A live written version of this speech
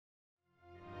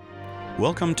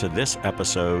Welcome to this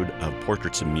episode of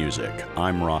Portraits in Music.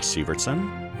 I'm Ross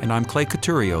Sivertsen. And I'm Clay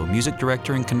Couturiaux, music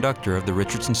director and conductor of the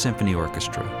Richardson Symphony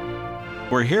Orchestra.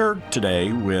 We're here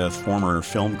today with former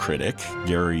film critic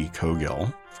Gary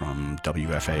Cogill from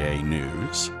WFAA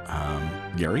News.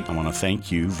 Gary, I want to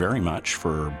thank you very much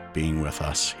for being with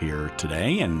us here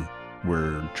today. And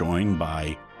we're joined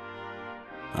by,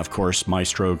 of course,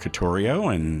 Maestro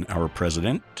Couturiaux and our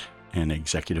president and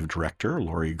executive director,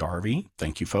 Laurie Garvie.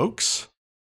 Thank you, folks.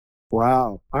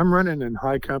 Wow. I'm running in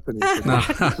high company.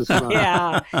 This is fun.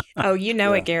 Yeah. Oh, you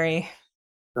know it, Gary.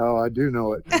 Oh, I do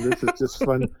know it. And this is just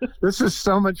fun. This is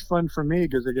so much fun for me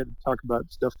because I get to talk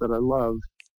about stuff that I love.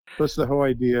 Plus, the whole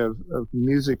idea of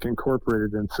music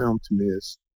incorporated in film to me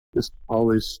is just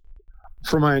always,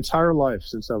 for my entire life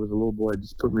since I was a little boy,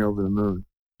 just put me over the moon.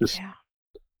 Just,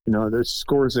 you know, there's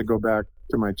scores that go back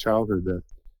to my childhood that,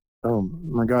 oh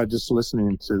my God, just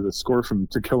listening to the score from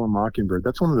To Kill a Mockingbird.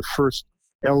 That's one of the first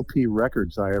LP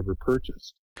records I ever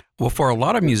purchased. Well, for a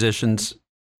lot of musicians,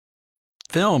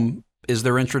 film is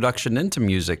their introduction into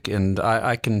music. And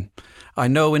I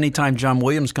know anytime John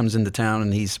Williams comes into town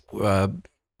and he's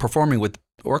performing with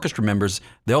orchestra members,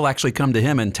 they'll actually come to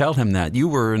him and tell him that you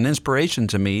were an inspiration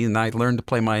to me, and I learned to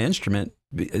play my instrument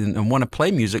and want to play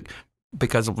music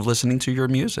because of listening to your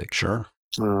music. Sure.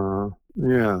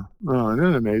 Yeah. Oh, isn't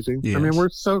it amazing? Yes. I mean, we're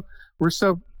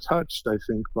so touched, I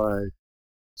think, by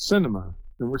cinema,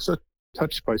 and we're so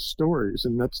touched by stories,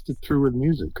 and that's true with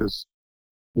music, because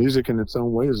music in its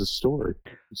own way is a story.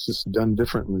 It's just done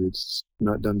differently. It's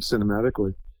not done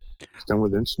cinematically. It's done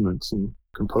with instruments and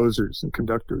composers and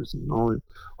conductors and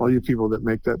all you people that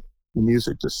make that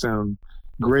music just sound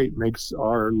great, makes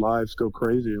our lives go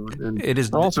crazy, and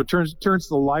it also turns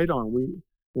the light on.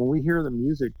 When we hear the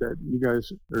music that you guys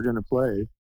are going to play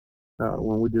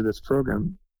when we do this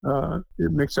program,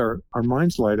 it makes our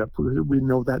minds light up. We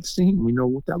know that scene. We know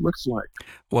what that looks like.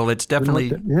 Well, it's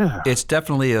definitely it's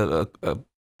definitely a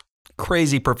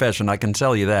crazy profession. I can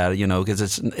tell you that, you know,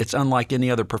 because it's unlike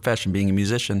any other profession, being a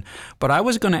musician. But I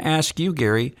was going to ask you,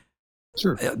 Gary.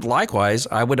 Sure. Likewise,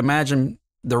 I would imagine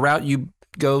the route you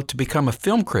go to become a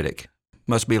film critic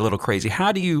must be a little crazy.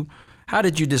 How did you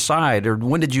decide, or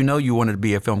when did you know you wanted to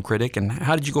be a film critic, and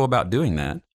how did you go about doing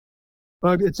that?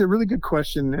 It's a really good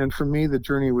question, and for me, the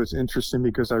journey was interesting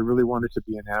because I really wanted to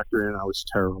be an actor, and I was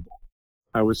terrible.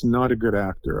 I was not a good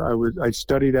actor. I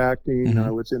studied acting. Mm-hmm.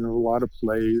 I was in a lot of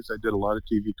plays. I did a lot of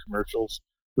TV commercials,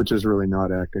 which is really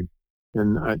not acting,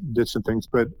 and I did some things.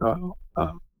 But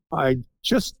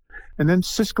and then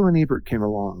Siskel and Ebert came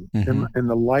along, mm-hmm. and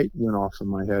the light went off in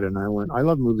my head, and I went, I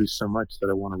love movies so much that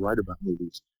I want to write about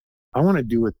movies. I want to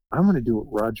do what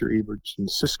Roger Ebert and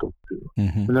Siskel do.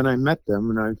 Mm-hmm. And then I met them,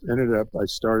 and I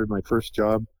started my first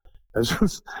job as a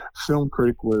film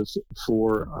critic was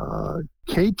for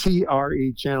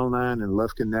KTRE Channel 9 in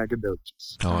Lufkin,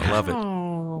 Nacogdoches. Oh, I love it.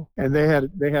 Oh. And they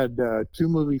had 2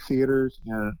 movie theaters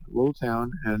in a little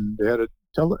town, and they had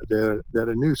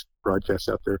a news broadcast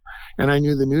out there. And I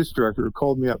knew the news director who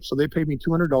called me up. So they paid me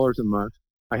 $200 a month.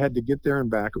 I had to get there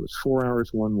and back. It was 4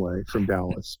 hours one way from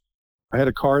Dallas. I had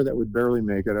a car that would barely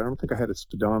make it. I don't think I had a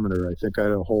speedometer. I think I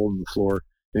had a hole in the floor.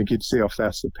 And you could see how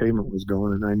fast the pavement was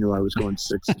going, and I knew I was going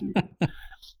 60.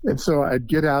 And so I'd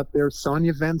get out there.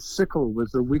 Sonia Van Sickle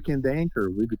was the weekend anchor.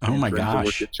 We became friends and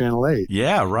worked at Channel 8.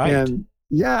 Yeah, right. And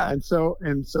so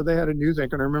they had a news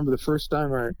anchor. And I remember the first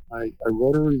time I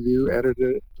wrote a review,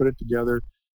 edited it, put it together,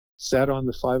 sat on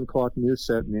the 5 o'clock news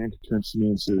set, and the anchor turns to me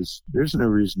and says, "There's no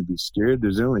reason to be scared.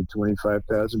 There's only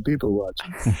 25,000 people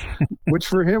watching," which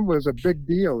for him was a big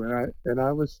deal. And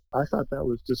I thought that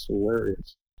was just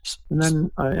hilarious. And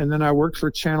then I worked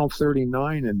for Channel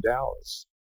 39 in Dallas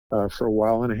for a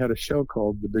while, and I had a show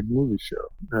called The Big Movie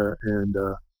Show,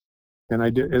 and I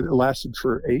did. It lasted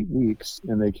for 8 weeks,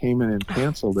 and they came in and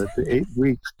canceled it the 8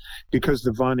 weeks because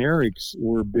the Von Erichs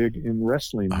were big in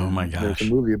wrestling. Oh my gosh! There's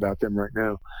a movie about them right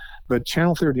now, but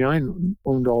Channel 39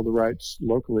 owned all the rights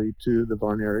locally to the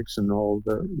Von Erichs and all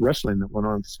the wrestling that went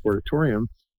on at the Sportatorium.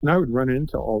 And I would run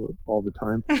into all the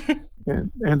time.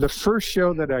 and the first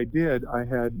show that I did, I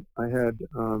had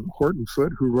Horton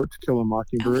Foote, who wrote To Kill a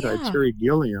Mockingbird. I had Terry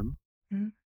Gilliam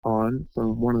on,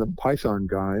 from one of the Python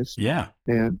guys. Yeah.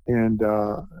 And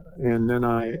then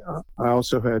I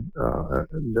also had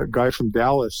the guy from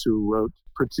Dallas who wrote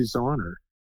Prizzi's Honor.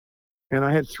 And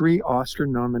I had 3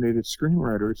 Oscar-nominated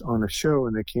screenwriters on a show,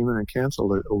 and they came in and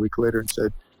canceled it a week later and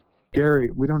said,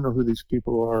 "Gary, we don't know who these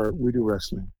people are. We do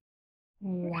wrestling."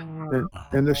 Wow.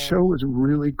 And the show was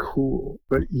really cool,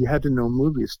 but you had to know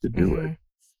movies to do it,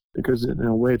 because in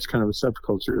a way it's kind of a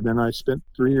subculture. Then I spent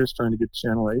 3 years trying to get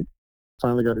Channel 8,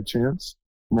 finally got a chance.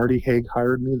 Marty Haig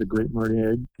hired me, the great Marty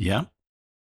Haig. Yeah.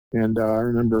 And I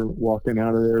remember walking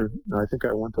out of there. I think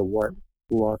I went to White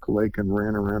Rock Lake and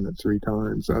ran around it 3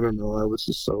 times. I don't know. I was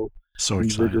just so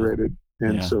invigorated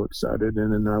and so excited.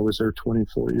 And then I was there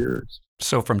 24 years.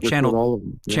 So from with channel all of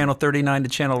them. Yeah. channel 39 to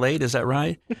channel 8, is that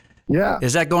right? Yeah.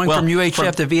 Is that going from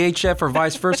UHF to VHF or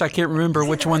vice versa? I can't remember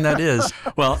which one that is.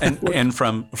 Well, and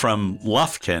from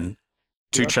Lufkin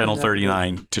to channel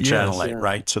 39 to channel 8,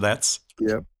 right? So that's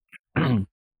Yep.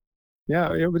 Yeah,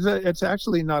 it's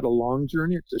actually not a long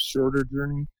journey. It's a shorter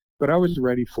journey, but I was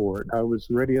ready for it. I was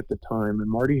ready at the time. And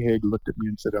Marty Haig looked at me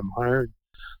and said,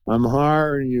 I'm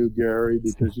hiring you, Gary,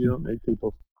 because you don't make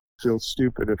people feel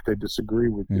stupid if they disagree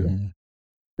with you. Mm-hmm.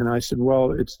 And I said,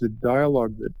 well, it's the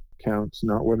dialogue that counts,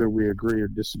 not whether we agree or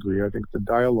disagree. I think the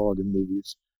dialogue in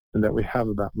movies and that we have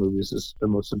about movies is the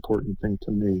most important thing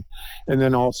to me. And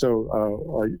then also,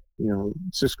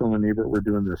 Siskel and Ebert were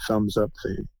doing their thumbs up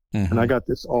thing. Mm-hmm. And I got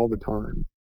this all the time.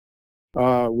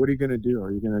 What are you going to do?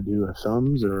 Are you going to do a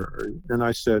thumbs and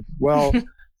I said, well,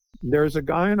 there's a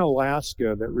guy in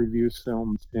Alaska that reviews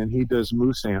films and he does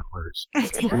moose antlers.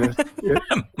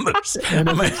 Moose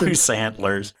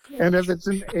antlers. And if it's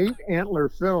an 8 antler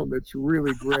film, it's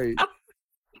really great.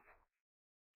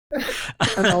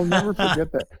 And I'll never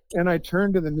forget that. And I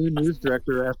turned to the new news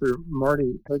director after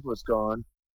Marty Haig was gone.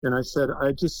 And I said,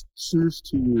 I just choose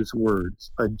to use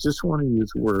words. I just want to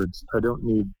use words. I don't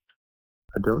need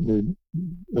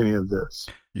any of this.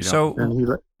 And he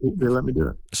let me do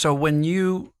it. So when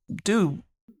you do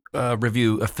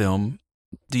review a film,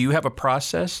 do you have a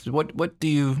process?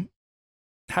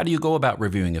 How do you go about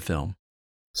reviewing a film?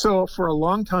 So for a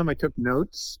long time, I took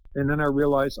notes, and then I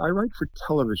realized I write for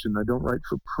television. I don't write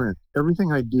for print.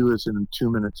 Everything I do is in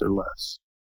 2 minutes or less.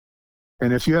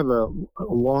 And if you have a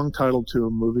long title to a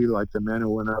movie like The Man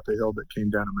Who Went Up a Hill But Came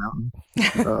Down a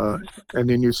Mountain, and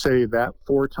then you say that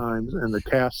 4 times and the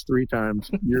cast 3 times,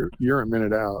 you're a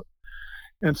minute out.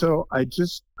 And so I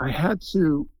had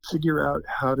to figure out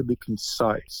how to be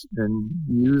concise and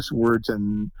use words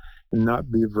and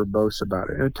not be verbose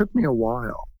about it. And it took me a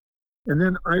while. And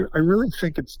then I really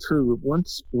think it's true.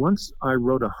 Once I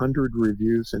wrote 100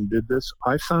 reviews and did this,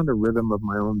 I found a rhythm of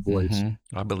my own voice.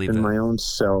 Mm-hmm. I believe and that. my own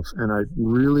self. And I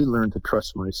really learned to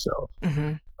trust myself.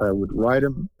 Mm-hmm. I would write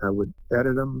them, I would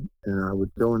edit them, and I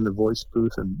would go in the voice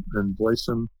booth and voice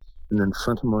them, and then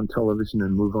front them on television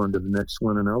and move on to the next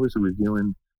one. And I was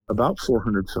reviewing about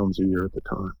 400 films a year at the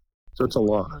time. So it's a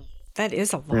lot. That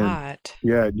is a lot.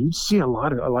 And, you'd see a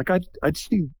lot of, like, I'd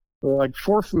see like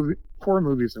four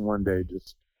movies in one day,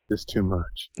 just too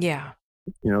much. Yeah.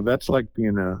 That's like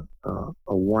being a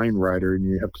wine writer and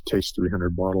you have to taste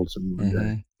 300 bottles in one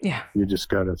day. Yeah. You just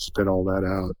got to spit all that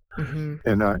out. Mm-hmm.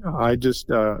 And I just,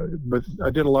 but I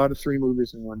did a lot of 3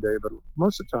 movies in one day, but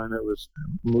most of the time it was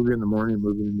a movie in the morning, a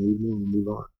movie in the evening, and move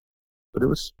on. But it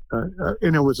was,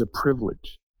 and it was a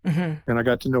privilege. Mm-hmm. And I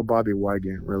got to know Bobby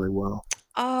Wygant really well.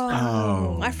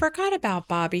 Oh, I forgot about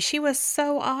Bobby. She was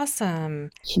so awesome.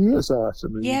 She is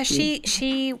awesome. Yeah,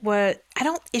 she was,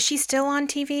 is she still on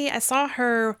TV? I saw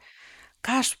her,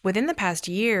 within the past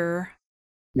year.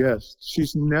 Yes,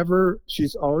 she's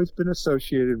always been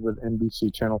associated with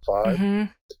NBC Channel 5. Mm-hmm.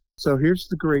 So here's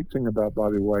the great thing about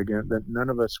Bobby Wygant that none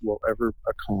of us will ever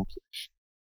accomplish.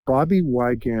 Bobby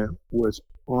Wygant was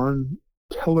on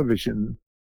television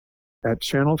at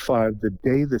Channel 5 the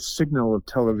day the signal of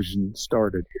television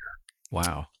started here.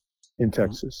 Wow. In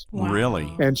Texas. Wow.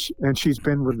 Really? And she's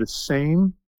been with the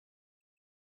same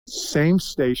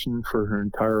station for her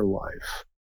entire life.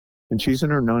 And she's in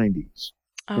her 90s.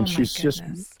 Oh, and she's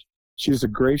she's a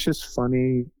gracious,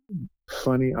 funny.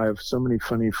 I have so many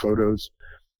funny photos.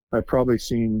 I've probably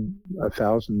seen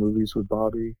 1,000 movies with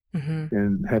Bobby mm-hmm.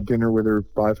 and had dinner with her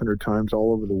 500 times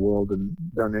all over the world and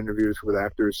done interviews with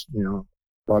actors,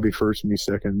 Bobby first, me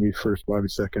second, me first, Bobby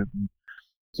second. And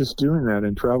just doing that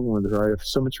and traveling with her, I have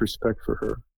so much respect for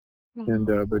her. And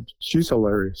but she's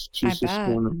hilarious. She's just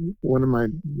one of my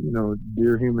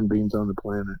dear human beings on the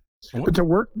planet. But to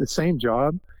work the same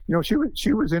job, she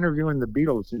was interviewing the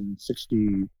Beatles in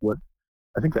 60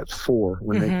 I think that's 4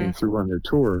 when mm-hmm. they came through on their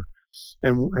tour.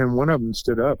 And one of them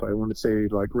stood up. I want to say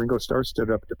like Ringo Starr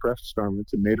stood up at the press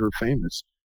conference and made her famous.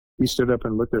 He stood up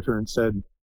and looked at her and said,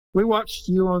 "We watched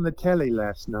you on the telly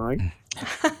last night."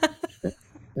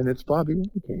 And it's Bobby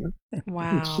Wygant.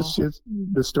 Wow. It's just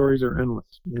the stories are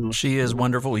endless. She is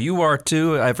wonderful. You are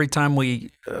too. Every time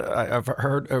I've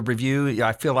heard a review,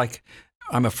 I feel like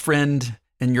I'm a friend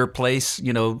in your place,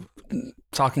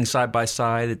 talking side by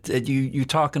side. You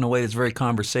talk in a way that's very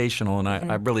conversational, and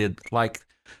I really like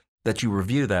that you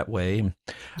review that way.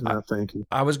 Thank you.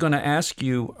 I was going to ask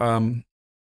you,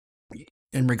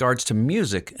 in regards to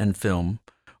music and film,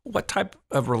 What type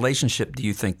of relationship do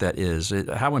you think that is?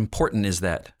 How important is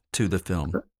that to the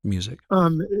film music?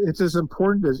 It's as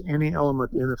important as any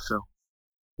element in a film.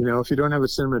 If you don't have a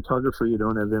cinematographer, you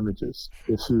don't have images.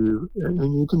 And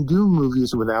you can do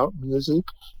movies without music,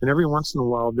 and every once in a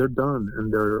while they're done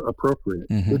and they're appropriate.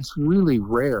 Mm-hmm. It's really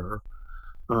rare,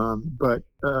 but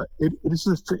it's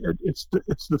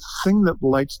the thing that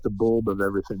lights the bulb of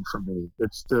everything for me.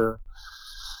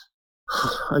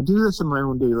 I do this in my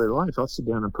own daily life. I'll sit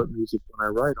down and put music when I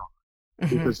write on it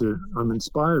because I'm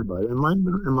inspired by it. It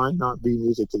might not be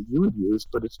music that you would use,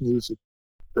 but it's music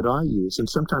that I use, and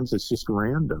sometimes it's just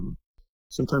random.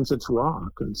 Sometimes it's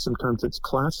rock, and sometimes it's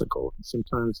classical, and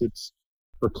sometimes it's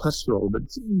orchestral, but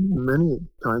many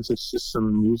times it's just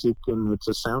some music and it's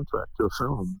a soundtrack to a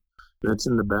film, and it's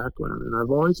in the background. And I've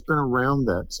always been around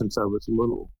that since I was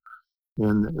little,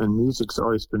 and music's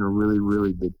always been a really,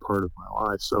 really big part of my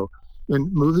life. So, in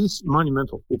movies,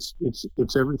 monumental. It's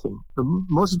everything.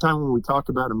 Most of the time when we talk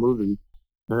about a movie,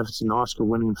 and if it's an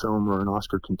Oscar-winning film or an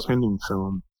Oscar-contending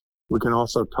film, we can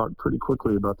also talk pretty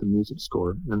quickly about the music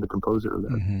score and the composer of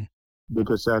that,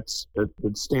 because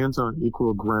it stands on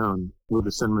equal ground with the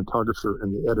cinematographer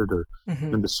and the editor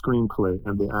and the screenplay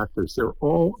and the actors. They're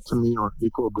all, to me, on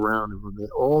equal ground, and when they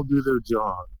all do their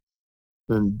job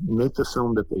and make the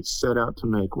film that they set out to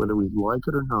make, whether we like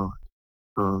it or not,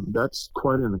 that's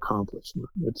quite an accomplishment.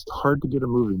 It's hard to get a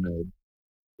movie made.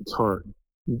 It's hard,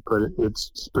 but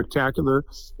it's spectacular,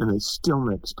 and they still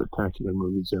make spectacular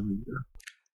movies every year.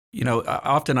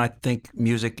 Often I think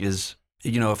music is,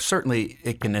 certainly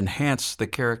it can enhance the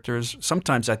characters.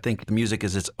 Sometimes I think the music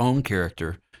is its own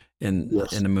character in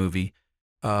a movie.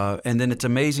 And then it's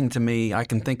amazing to me, I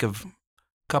can think of a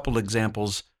couple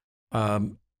examples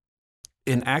in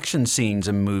action scenes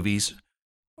in movies.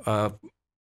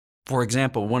 For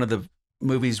example, one of the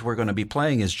movies we're going to be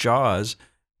playing is Jaws.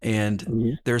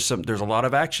 And there's a lot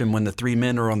of action when the three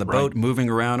men are on the boat moving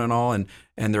around and all, and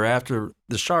they're after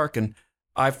the shark. And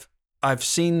I've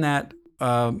seen that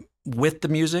with the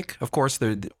music, of course,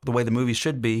 the way the movie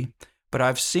should be, but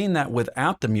I've seen that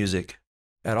without the music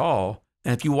at all.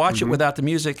 And if you watch it without the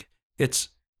music, it's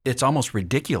almost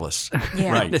ridiculous.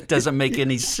 Yeah. Right? It doesn't make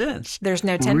any sense. There's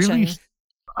no tension. Really,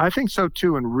 I think so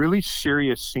too. And really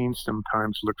serious scenes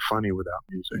sometimes look funny without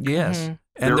music. Yes,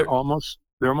 and they're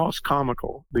almost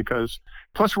comical because,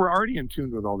 plus, we're already in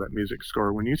tune with all that music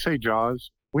score. When you say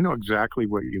Jaws, we know exactly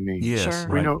what you mean. Yes, Sure.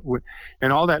 We know,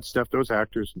 and all that stuff. Those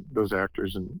actors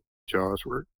in Jaws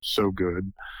were so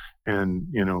good, and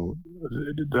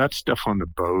that stuff on the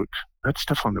boat. That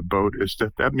stuff on the boat is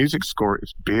that music score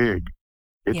is big.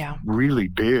 It's really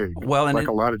big. Well, and like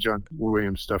a lot of John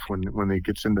Williams stuff when he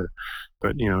gets into,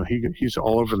 but he's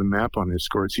all over the map on his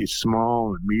scores. He's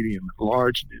small and medium and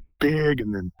large and big,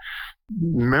 and then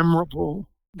memorable.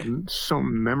 So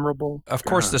memorable. Of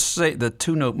course, the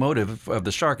two-note motive of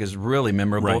the shark is really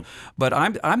memorable. Right. But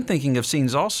I'm thinking of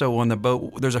scenes also on the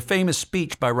boat. There's a famous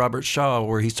speech by Robert Shaw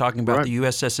where he's talking about the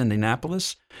USS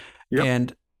Indianapolis,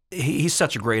 and he's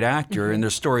such a great actor. And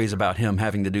there's stories about him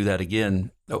having to do that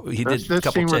again. He did a couple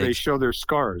that scene takes where they show their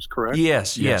scars, correct?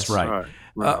 Yes, right.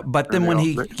 But then when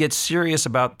he gets serious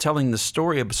about telling the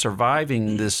story of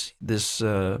surviving this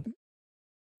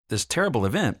terrible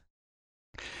event,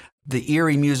 the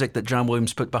eerie music that John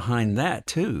Williams put behind that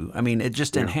too. I mean, it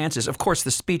just enhances. Of course, the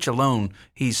speech alone,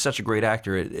 he's such a great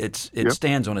actor. It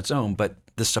stands on its own, but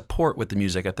the support with the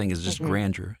music, I think, is just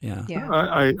grandeur. Yeah.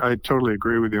 I totally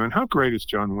agree with you. And how great is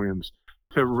John Williams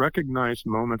to recognize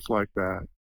moments like that?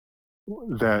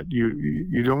 That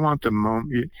you don't want the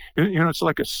moment. It's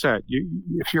like a set.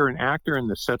 If you're an actor and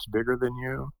the set's bigger than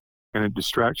you, and it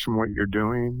distracts from what you're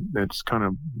doing, that's kind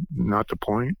of not the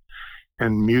point.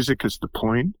 And music is the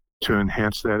point to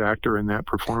enhance that actor in that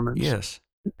performance. Yes.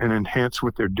 And enhance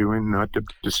what they're doing, not to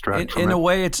distract from it. In a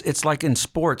way, it's like in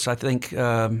sports. I think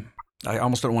I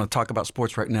almost don't want to talk about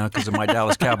sports right now because of my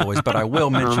Dallas Cowboys, but I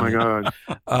will mention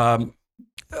God.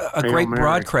 A great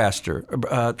broadcaster.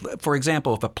 For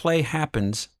example, if a play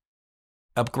happens,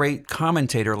 a great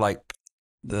commentator like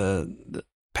the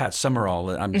Pat Summerall,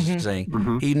 I'm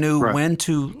saying, he knew when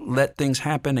to let things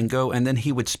happen and go, and then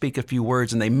he would speak a few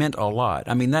words, and they meant a lot.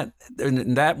 I mean,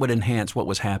 that would enhance what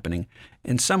was happening.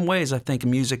 In some ways, I think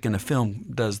music in a film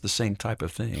does the same type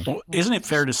of thing. Well, isn't it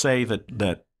fair to say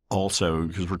that also,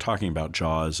 because we're talking about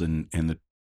Jaws and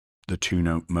the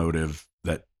two-note motive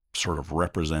that sort of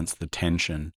represents the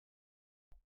tension,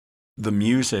 the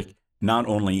music not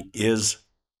only is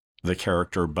the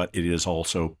character, but it is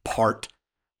also part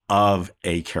of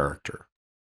a character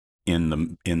in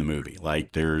the movie.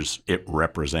 Like it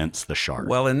represents the shark.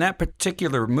 Well, in that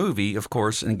particular movie, of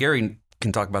course, and Gary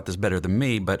can talk about this better than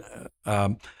me, but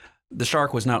the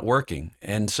shark was not working.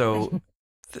 And so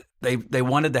they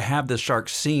wanted to have the shark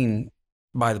seen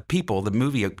by the people, the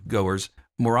movie goers,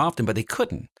 more often, but they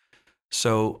couldn't.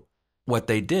 So what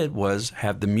they did was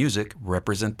have the music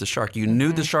represent the shark. You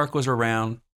knew the shark was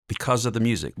around because of the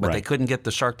music, but they couldn't get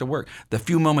the shark to work. The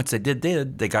few moments they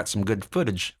did, they got some good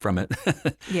footage from it.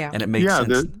 Yeah. And it made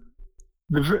sense.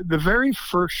 The very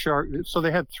first shark, so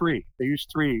they had three. They used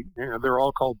three. They're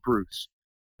all called Bruce.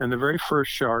 And the very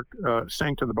first shark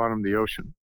sank to the bottom of the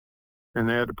ocean. And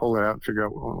they had to pull it out and figure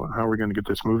out, well, how are we going to get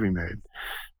this movie made?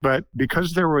 But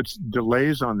because there was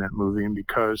delays on that movie and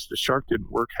because the shark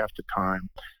didn't work half the time,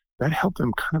 that helped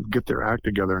them kind of get their act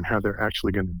together and how they're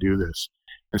actually going to do this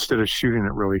instead of shooting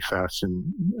it really fast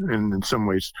and in some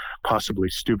ways possibly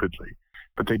stupidly.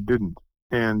 But they didn't.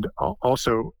 And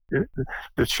also,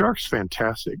 the shark's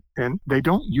fantastic, and they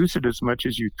don't use it as much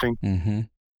as you think. Mm-hmm.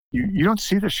 You don't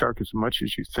see the shark as much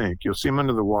as you think. You'll see him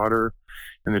under the water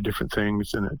and the different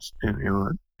things, and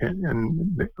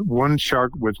one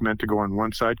shark was meant to go on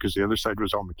one side because the other side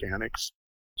was all mechanics,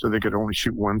 so they could only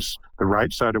shoot the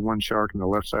right side of one shark and the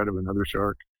left side of another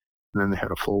shark, and then they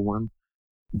had a full one.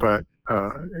 But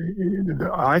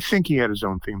I think he had his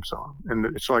own theme song, and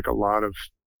it's like a lot of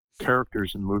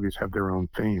characters in movies have their own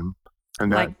theme,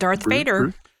 and like Darth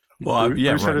Vader.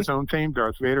 Bruce had his own theme.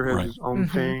 Darth Vader has his own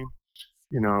theme.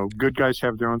 Good guys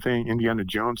have their own thing. Indiana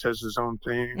Jones has his own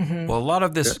thing. Mm-hmm. Well, a lot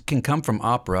of this can come from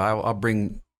opera. I'll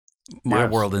bring my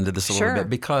world into this a little bit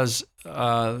because,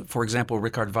 for example,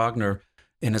 Richard Wagner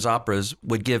in his operas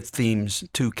would give themes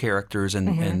to characters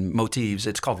and motifs.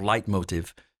 It's called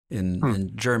Leitmotiv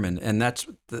in German, and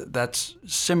that's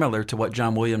similar to what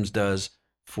John Williams does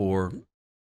for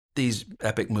these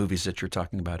epic movies that you're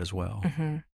talking about as well.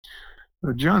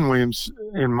 Mm-hmm. John Williams,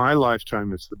 in my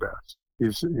lifetime, is the best.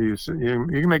 You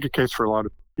can make a case for a lot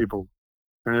of people,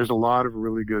 and there's a lot of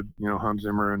really good, Hans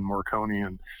Zimmer and Morricone,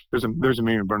 and there's a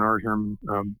man, Bernard Herrmann.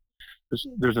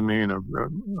 There's a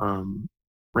man,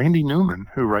 Randy Newman,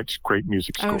 who writes great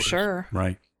music scores. Oh, sure,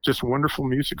 right. Just wonderful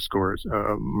music scores.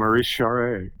 Maurice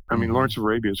Jarre. I mean, Lawrence of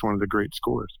Arabia is one of the great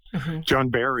scores. Mm-hmm. John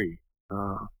Barry.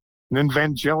 And then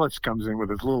Vangelis comes in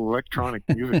with his little electronic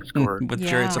music score with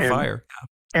Chariots of Fire.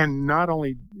 And not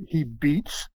only he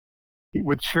beats.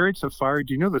 With Chariots of Fire,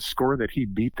 do you know the score that he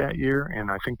beat that year?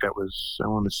 And I think that was, I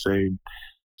want to say,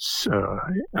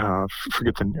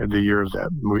 forget the year of that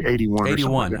movie, 81.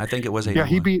 81, I think it was 81. Yeah,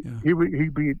 he beat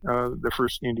the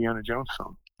first Indiana Jones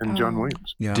film, and John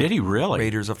Williams. Yeah. Did he really?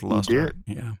 Raiders of the Lost Ark.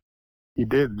 Yeah, he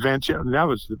did. That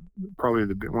was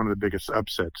probably one of the biggest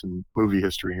upsets in movie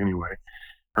history. Anyway,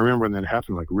 I remember when that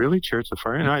happened. Like, really, Chariots of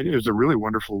Fire? And it was a really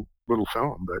wonderful little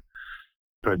film, but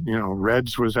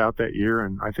Reds was out that year,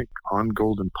 and I think On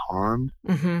Golden Pond.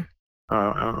 Mm-hmm.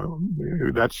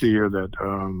 That's the year that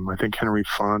I think Henry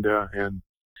Fonda and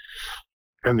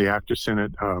the actress in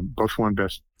it both won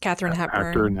Best Katharine Hepburn.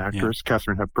 Actor and Actress. Yeah.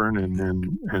 Katharine Hepburn, and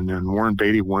then Warren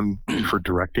Beatty won for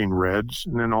directing Reds,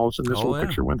 and then all of a sudden this little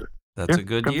picture wins it. That's a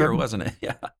good year, wasn't it?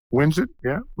 Yeah. Wins it,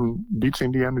 and beats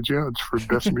Indiana Jones for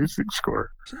best music score.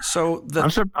 So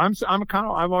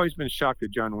I've always been shocked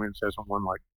that John Williams hasn't won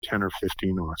like 10 or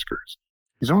 15 Oscars.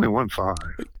 He's only won 5.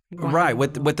 Right,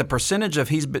 with the percentage of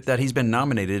that he's been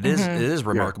nominated, it is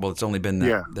remarkable. It's only been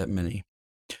that many.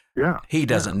 Yeah, he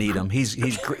doesn't need them. He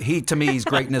to me he's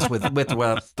greatness without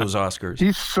those Oscars.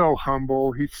 He's so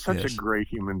humble. He's such a great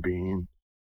human being.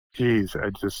 Jeez,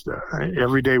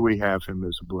 every day we have him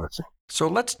is a blessing. So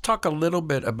let's talk a little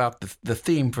bit about the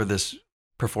theme for this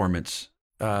performance.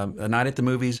 A Night at the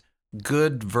Movies,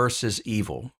 good versus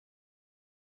evil.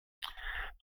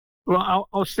 Well,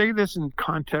 I'll say this in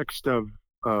context of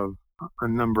a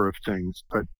number of things,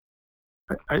 but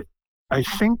I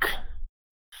think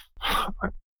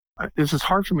this is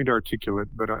hard for me to articulate,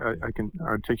 but I can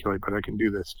articulate, but I can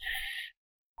do this.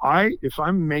 If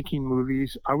I'm making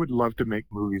movies, I would love to make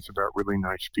movies about really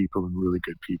nice people and really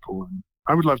good people. And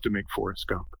I would love to make Forrest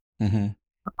Gump. Mm-hmm.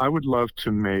 I would love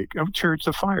to make Chariots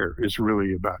of Fire is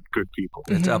really about good people.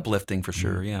 It's uplifting for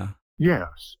sure. Yeah.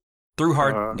 Yes. Through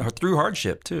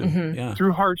hardship too. Mm-hmm. Yeah.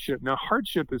 Through hardship. Now,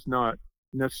 hardship is not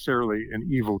necessarily an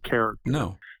evil character.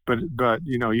 No. But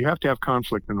you have to have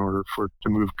conflict in order to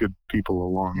move good people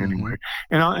along anyway.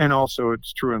 And also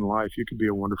it's true in life. You can be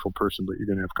a wonderful person, but you're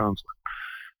going to have conflict.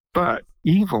 But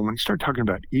evil, when you start talking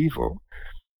about evil,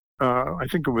 I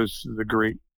think it was the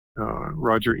great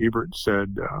Roger Ebert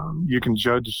said, you can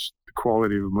judge the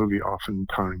quality of a movie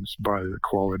oftentimes by the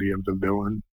quality of the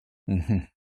villain. Mm-hmm.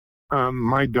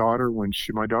 My daughter,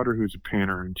 who's a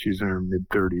painter, and she's in her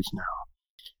mid-30s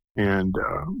now,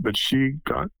 but she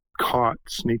got caught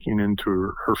sneaking into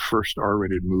her first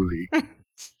R-rated movie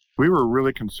we were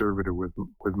really conservative with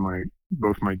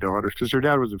both my daughters, because their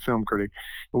dad was a film critic,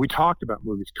 and we talked about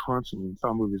movies constantly and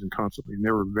saw movies constantly, and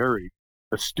they were very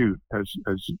astute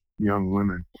as young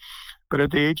women. But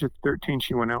at the age of 13,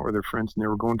 she went out with her friends, and they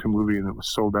were going to a movie, and it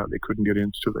was sold out. They couldn't get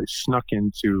in, so they snuck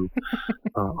into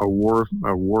a war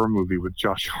movie with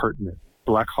Josh Hartnett,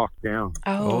 Black Hawk Down.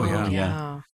 Oh, yeah.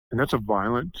 yeah. And that's a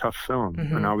violent, tough film.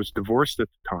 Mhm. And I was divorced at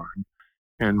the time,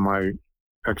 and my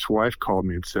ex-wife called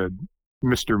me and said,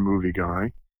 "Mr. Movie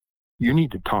Guy, you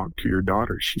need to talk to your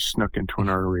daughter. She snuck into an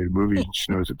R-rated movie and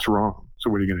she knows it's wrong. So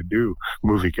what are you going to do,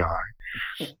 movie guy?"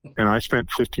 And I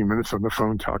spent 15 minutes on the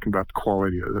phone talking about the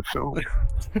quality of the film.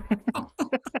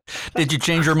 Did you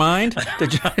change your mind?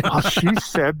 Did you? She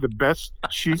said the best.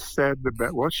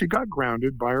 Well, she got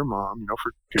grounded by her mom,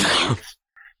 for 2 weeks.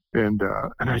 And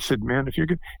I said, "Man, if you're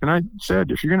going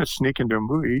to sneak into a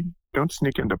movie, don't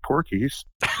sneak into Porky's.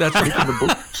 That's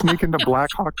Sneak into Black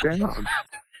Hawk Down."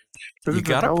 This You is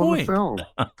got a hell point. of a film.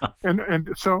 And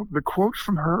so the quote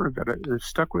from her that has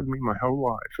stuck with me my whole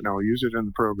life, and I'll use it in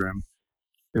the program,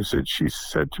 is that she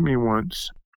said to me once,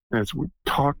 as we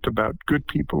talked about good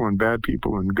people and bad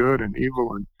people and good and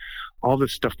evil and all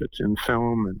this stuff that's in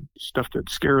film and stuff that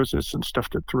scares us and stuff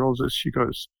that thrills us, she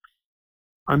goes,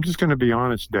 "I'm just going to be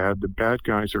honest, Dad, the bad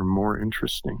guys are more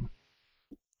interesting."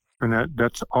 And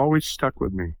that's always stuck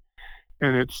with me.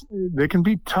 And they can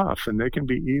be tough and they can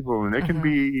be evil and they can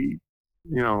be,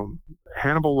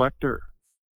 Hannibal Lecter.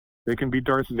 They can be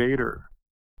Darth Vader.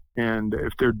 And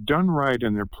if they're done right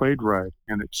and they're played right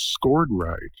and it's scored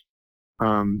right,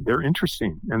 they're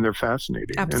interesting and they're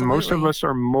fascinating. Absolutely. And most of us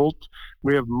are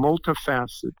we have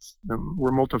multifacets.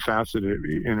 We're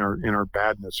multifaceted in our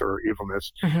badness or our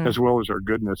evilness as well as our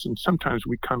goodness. And sometimes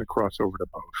we kind of cross over to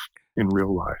both in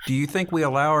real life. Do you think we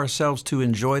allow ourselves to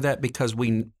enjoy that because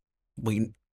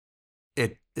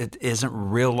it isn't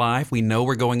real life? We know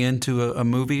we're going into a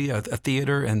movie, a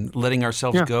theater, and letting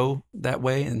ourselves go that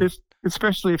way. And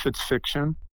especially if it's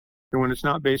fiction, and when it's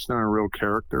not based on a real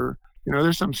character.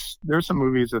 There's some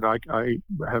movies that I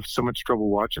have so much trouble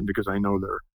watching because I know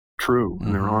they're true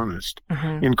and they're honest.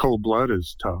 In Cold Blood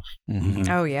is tough.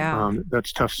 Oh yeah.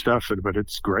 That's tough stuff, but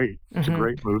it's great. It's a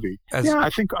great movie.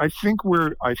 I think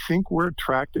we're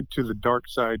attracted to the dark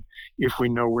side if we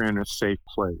know we're in a safe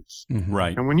place.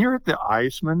 Right. And when you're at the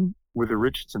Iceman with the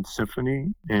Richardson Symphony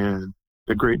and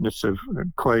the greatness of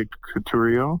Clay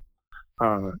Couturiaux,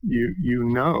 you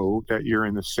know that you're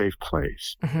in a safe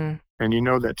place, and you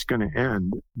know that's going to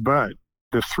end. But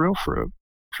the thrill for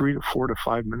 3 to 4 to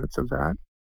 5 minutes of that,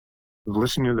 of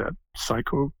listening to that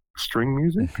psycho string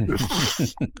music,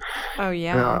 Oh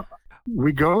yeah.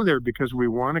 we go there because we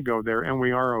want to go there, and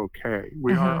we are okay.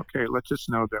 We are okay. Let's just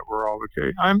know that we're all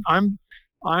okay.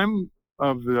 I'm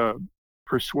of the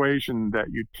persuasion that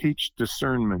you teach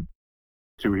discernment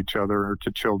to each other or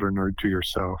to children or to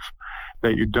yourself,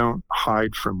 that you don't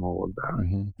hide from all of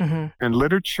that. And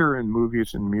literature and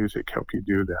movies and music help you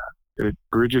do that. It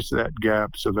bridges that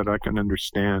gap so that I can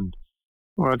understand.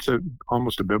 Well, it's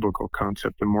almost a biblical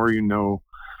concept. The more you know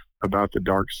about the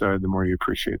dark side, the more you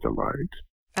appreciate the light.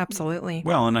 Absolutely.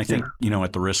 Well, and I think,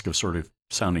 at the risk of sort of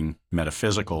sounding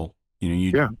metaphysical,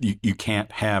 you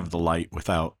can't have the light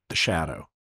without the shadow.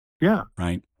 Yeah.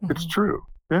 Right? It's true.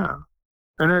 Yeah.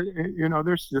 And,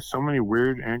 there's just so many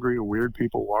angry, weird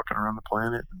people walking around the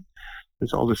planet. And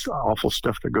there's all this awful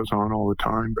stuff that goes on all the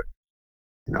time. But,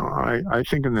 I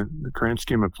think in the grand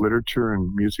scheme of literature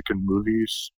and music and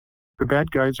movies, the bad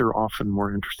guys are often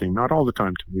more interesting. Not all the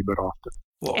time to me, but often.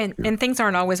 well, And things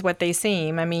aren't always what they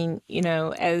seem. I mean,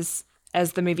 as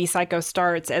the movie Psycho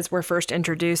starts, as we're first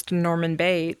introduced to Norman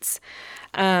Bates,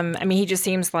 he just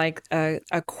seems like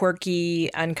a quirky,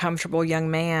 uncomfortable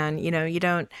young man. You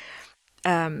don't.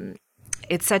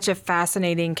 It's such a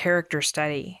fascinating character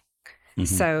study.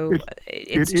 So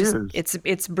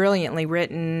it's brilliantly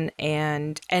written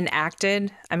and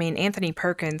acted. I mean, Anthony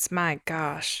Perkins, my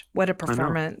gosh, what a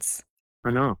performance! I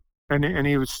know. And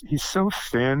he's so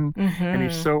thin and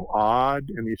he's so odd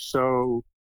and he's so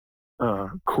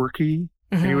quirky.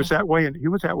 And he was that way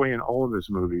in all of his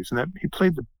movies. And that he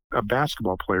played a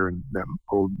basketball player in that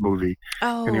old movie.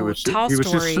 Oh, and he was Tall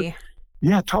Story.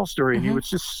 Tall Story. And he was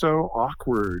just so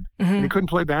awkward. And he couldn't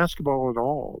play basketball at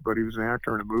all, but he was an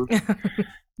actor in a movie.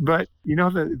 But,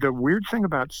 the weird thing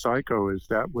about Psycho is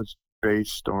that was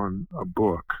based on a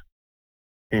book.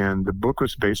 And the book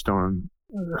was based on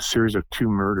a series of 2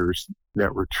 murders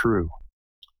that were true.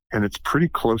 And it's pretty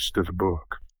close to the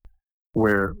book,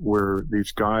 where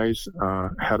these guys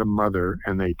had a mother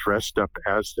and they dressed up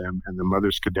as them, and the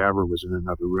mother's cadaver was in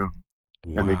another room.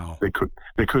 and Wow.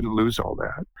 they couldn't lose all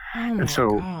that. Oh my And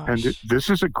so, gosh. this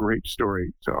is a great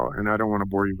story. So, and I don't want to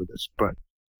bore you with this, but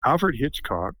Alfred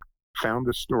Hitchcock found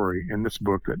the story in this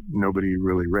book that nobody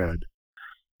really read,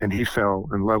 and he fell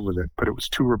in love with it. But it was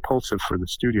too repulsive for the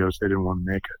studios; they didn't want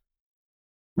to make it.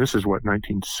 This is what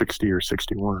 1960 or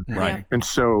 61, Right. Yeah. and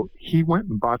so he went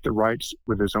and bought the rights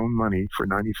with his own money for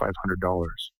 $9,500,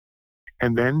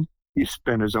 and then he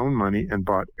spent his own money and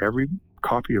bought every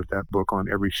copy of that book on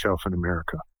every shelf in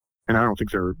America. And I don't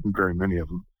think there are very many of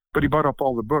them. But he bought up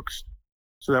all the books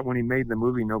so that when he made the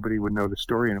movie, nobody would know the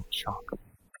story, and it would shock them.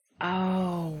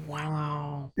 Oh,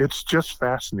 wow. It's just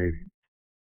fascinating.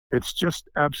 It's just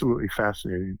absolutely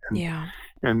fascinating. And, Yeah.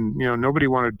 and nobody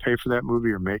wanted to pay for that movie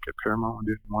or make it. Paramount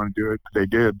didn't want to do it. They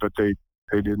did, but they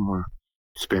didn't want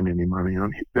to spend any money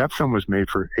on it. That film was made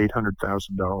for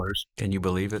 $800,000, Can you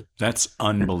believe it? That's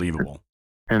unbelievable.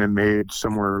 and it made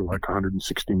somewhere like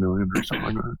 160 million or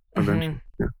something like that eventually.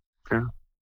 Yeah.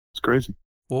 It's crazy.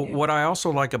 Well, what I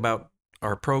also like about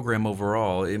our program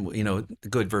overall,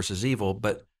 good versus evil,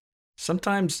 but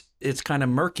sometimes it's kind of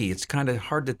murky. It's kind of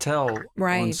hard to tell on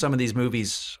Right. some of these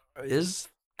movies. Is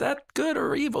that good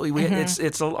or evil?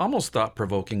 It's almost thought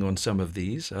provoking on some of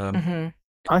these. Mm-hmm.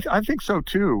 I think so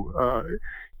too.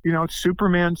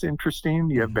 Superman's interesting.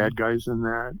 You have bad guys in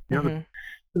that.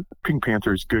 The Pink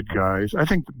Panther's good guys. I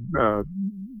think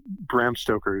Bram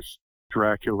Stoker's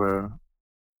Dracula,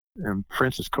 and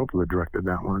Francis Coppola directed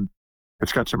that one.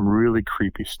 It's got some really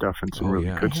creepy stuff and some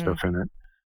really good stuff in it.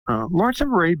 Lawrence of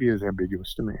Arabia is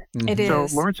ambiguous to me. It So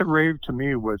is. Lawrence of Arabia to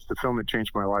me was the film that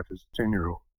changed my life as a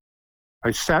 10-year-old.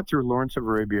 I sat through Lawrence of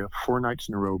Arabia 4 nights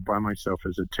in a row by myself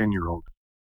as a 10-year-old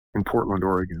in Portland,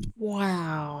 Oregon.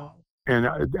 Wow.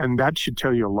 And that should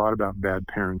tell you a lot about bad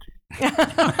parenting.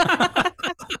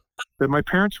 That my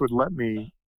parents would let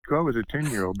me go as a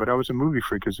 10-year-old, but I was a movie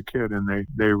freak as a kid, and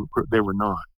they were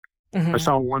not. Mhm. I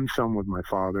saw one film with my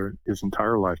father his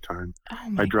entire lifetime. Oh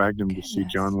my I dragged him to see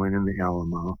goodness. John Wayne in the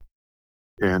Alamo,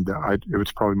 and it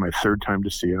was probably my 3rd time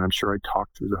to see it. I'm sure I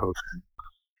talked through the whole thing,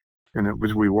 and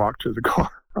we walked to the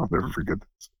car. I'll never forget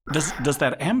this. Does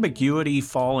that ambiguity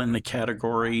fall in the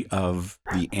category of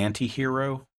the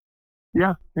anti-hero?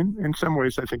 Yeah, in some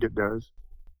ways I think it does,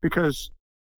 because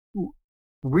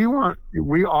we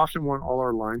often want all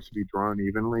our lines to be drawn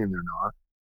evenly, and they're not.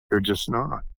 They're just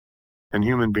not. And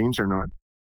human beings are not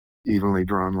evenly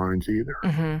drawn lines either.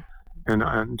 Mm-hmm.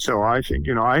 And so I think,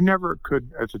 I never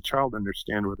could, as a child,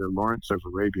 understand whether Lawrence of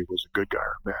Arabia was a good guy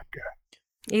or a bad guy.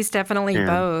 He's definitely And-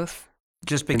 both.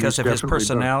 Just because of his definitely both.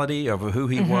 personality, of who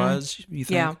he Mhm. was, you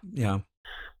think? Yeah.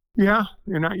 Yeah,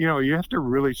 and you have to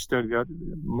really study that.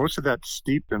 Most of that's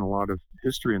steeped in a lot of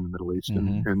history in the Middle East,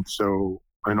 and so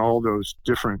all those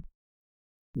different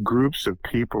groups of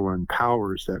people and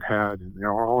powers and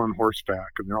they're all on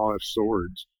horseback, and they all have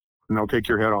swords, and they'll take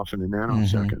your head off in a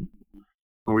nanosecond. And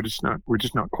we're just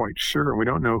not quite sure. We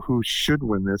don't know who should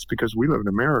win this, because we live in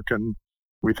America and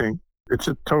we think it's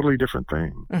a totally different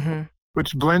thing, Mm-hmm.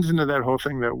 which blends into that whole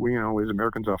thing that we, as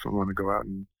Americans, often want to go out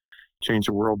and change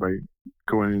the world by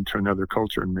going into another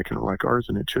culture and making it like ours,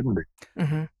 and it shouldn't be.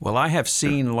 Mm-hmm. Well, I have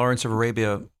seen Lawrence of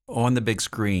Arabia on the big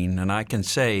screen, and I can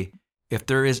say if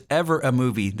there is ever a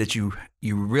movie that you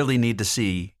really need to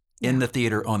see in the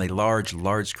theater on a large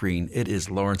screen, it is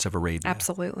Lawrence of Arabia.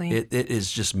 Absolutely. It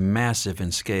is just massive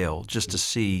in scale, just to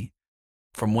see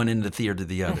from one end of the theater to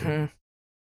the other. Mm-hmm.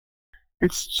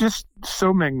 It's just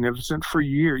so magnificent for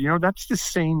years. That's the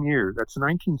same year. That's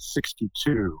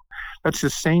 1962. That's the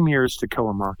same year as To Kill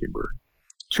a Mockingbird.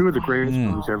 2 of the greatest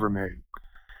movies ever made.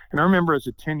 And I remember as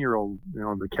a 10-year-old,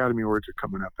 the Academy Awards are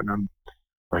coming up, and I'm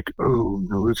like, oh,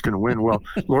 no, who's going to win? Well,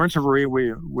 Lawrence of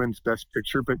Arabia wins Best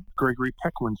Picture, but Gregory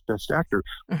Peck wins Best Actor.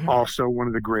 Mm-hmm. Also one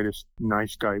of the greatest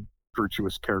nice guy,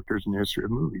 virtuous characters in the history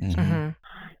of movies. Mm-hmm.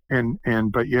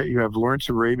 But yet you have Lawrence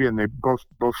of Arabia, and they both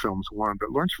films won.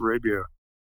 But Lawrence of Arabia,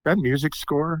 that music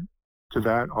score to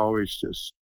that always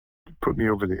just put me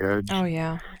over the edge. Oh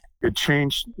yeah. It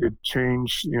changed.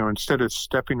 Instead of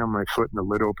stepping on my foot and the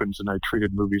lid opens and I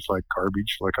treated movies like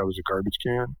garbage, like I was a garbage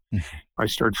can, I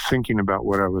started thinking about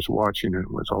what I was watching, and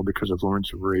it was all because of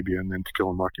Lawrence of Arabia and then To Kill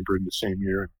a Mockingbird in the same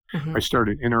year. Mm-hmm. I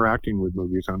started interacting with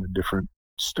movies on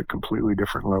a completely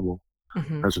different level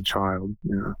Mm-hmm. as a child.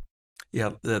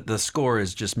 Yeah, the score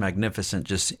is just magnificent,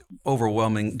 just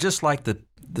overwhelming, just like the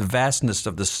vastness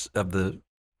of the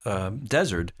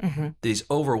desert. Mm-hmm. These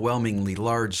overwhelmingly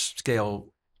large scale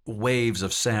waves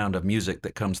of sound of music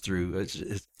that comes through.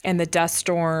 It's And the dust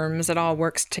storms, it all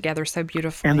works together so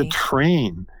beautifully. And the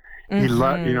train. He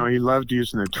Mhm. he loved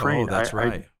using the train. Oh, that's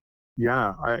right.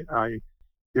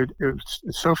 It's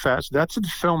so fast. That's the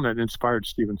film that inspired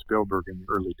Steven Spielberg in the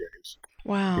early days.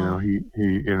 Wow.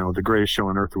 The greatest show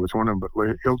on earth was one of them.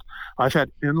 But I've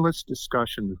had endless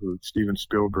discussions with Steven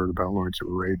Spielberg about Lawrence of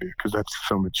Arabia, because that's the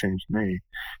film that changed me,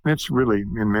 and it's really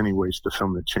in many ways the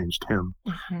film that changed him.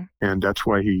 Mm-hmm. And that's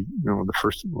why one of the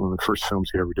first films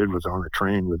he ever did was On a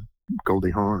Train with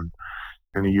Goldie Hawn,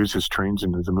 and he uses trains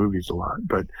into the movies a lot.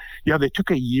 But yeah, they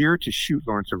took a year to shoot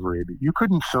Lawrence of Arabia. You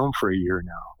couldn't film for a year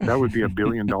now. That would be $1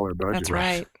 billion budget. That's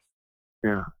right.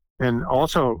 Yeah. And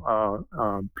also,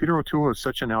 Peter O'Toole is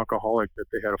such an alcoholic that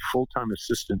they had a full-time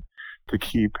assistant to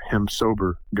keep him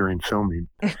sober during filming,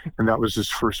 and that was his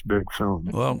first big film.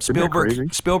 Well,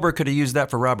 Spielberg could have used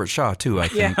that for Robert Shaw too, I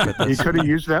think. Yeah. He could have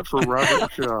used that for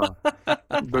Robert Shaw.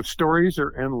 The stories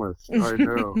are endless. I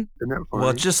know. Isn't that funny?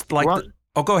 Well, just like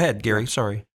go ahead, Gary.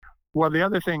 Sorry. Well, the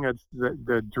other thing is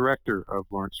the director of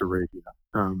Lawrence of Arabia.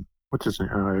 What's his name?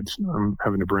 I'm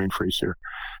having a brain freeze here.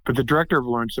 But the director of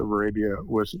Lawrence of Arabia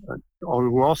was,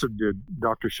 who also did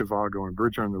Dr. Zhivago and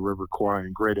Bridge on the River Kwai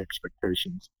and Great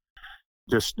Expectations.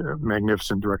 Just a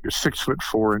magnificent director,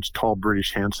 6'4" tall,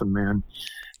 British, handsome man.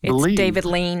 It's David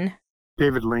Lean.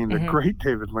 David Lean, the great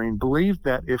David Lean, believed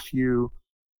that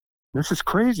this is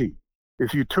crazy,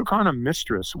 if you took on a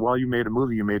mistress while you made a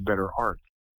movie, you made better art.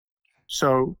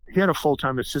 So he had a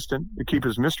full-time assistant to keep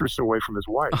his mistress away from his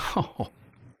wife. Oh.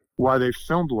 While they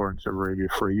filmed Lawrence of Arabia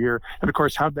for a year. And of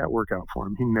course, how'd that work out for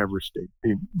him? He never stayed.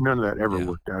 None of that ever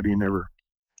worked out.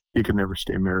 He could never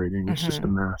stay married, and he's just a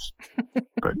mess.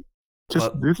 But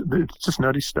it's just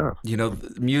nutty stuff.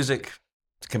 Music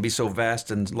can be so vast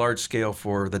and large scale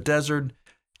for the desert.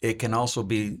 It can also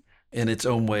be, in its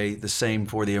own way, the same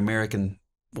for the American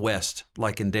West,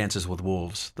 like in Dances with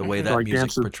Wolves, the way that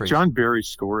music portrays. John Barry's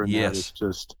score in that is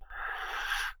just...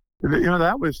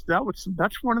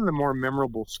 that's one of the more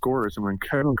memorable scores. And when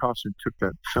Kevin Costner took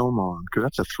that film on, because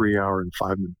that's a 3-hour and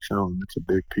 5-minute film, it's a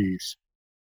big piece.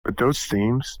 But those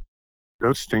themes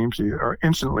are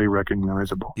instantly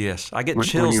recognizable. Yes, I get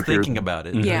chills thinking about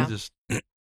it. Yeah.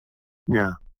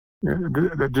 Yeah.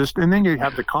 And then you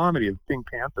have the comedy of Pink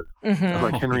Panther,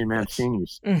 like Henry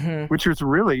Mancini's, which was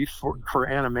really for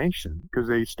animation, because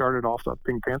they started off the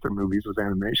Pink Panther movies with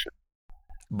animation.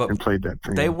 And played that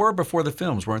thing. They were before the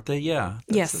films, weren't they? Yeah.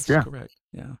 That's correct.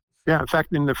 Yeah. Yeah. In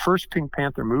fact, in the first Pink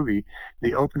Panther movie,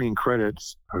 the opening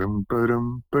credits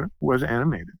was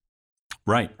animated.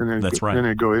 Right. And then that's right. Then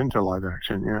it go into live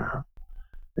action. Yeah.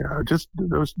 Yeah. Just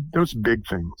those big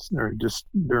things.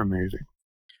 They're amazing.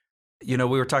 We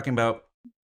were talking about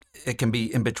it can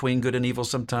be in between good and evil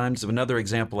sometimes. Another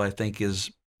example, I think, is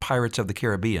Pirates of the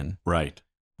Caribbean. Right.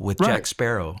 With Jack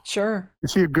Sparrow. Sure.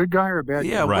 Is he a good guy or a bad guy?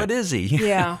 Yeah, what is he?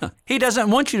 Yeah. He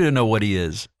doesn't want you to know what he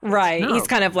is. Right. No. He's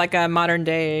kind of like a modern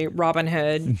day Robin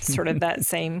Hood, sort of that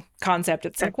same concept.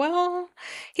 It's like, well,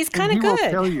 he's kind of good. He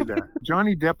will tell you that.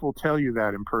 Johnny Depp will tell you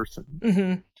that in person.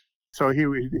 Mm-hmm. So he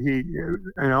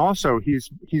and also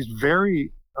he's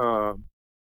very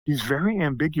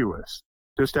ambiguous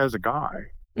just as a guy.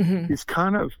 Mm-hmm. He's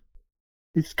kind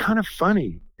of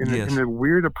funny in the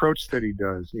weird approach that he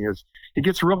does. He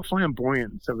gets real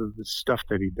flamboyant in some of the stuff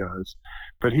that he does,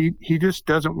 but he just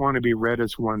doesn't want to be read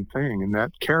as one thing. And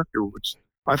that character, which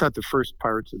I thought the first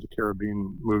Pirates of the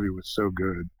Caribbean movie was so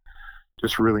good,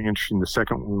 just really interesting. The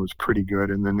second one was pretty good,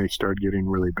 and then they started getting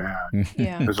really bad.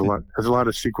 Yeah, as a lot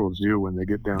of sequels do when they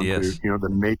get down to the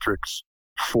Matrix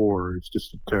 4. It's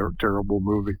just a terrible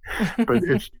movie, but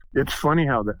it's funny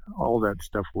how all that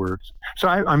stuff works. So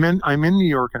I'm in New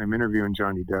York, and I'm interviewing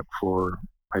Johnny Depp for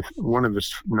one of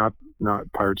his not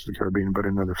Pirates of the Caribbean, but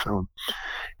another film.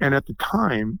 And at the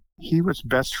time, he was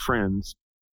best friends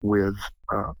with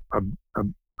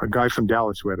a guy from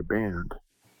Dallas who had a band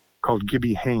called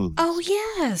Gibby Haynes. Oh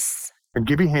yes. And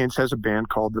Gibby Haynes has a band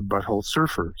called the Butthole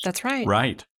Surfers. That's right.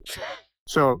 Right.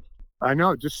 So I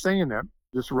know, just saying that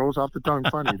just rolls off the tongue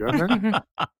funny, doesn't it?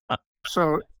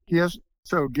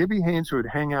 So Gibby Haynes, who would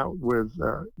hang out with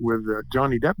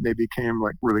Johnny Depp, they became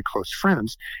like really close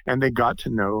friends, and they got to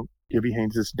know Gibby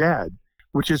Haynes' dad,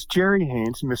 which is Jerry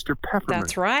Haynes, Mr. Peppermint.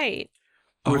 That's right.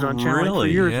 Who was on Channel 8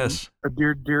 for years. Yes. A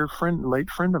dear friend, late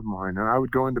friend of mine, and I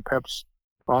would go into Pep's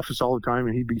office all the time,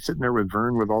 and he'd be sitting there with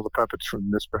Vern with all the puppets from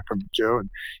Miss Peppermint Joe, and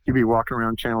he'd be walking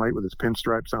around Channel 8 with his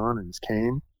pinstripes on and his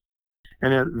cane.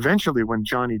 And eventually, when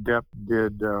Johnny Depp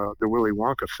did the Willy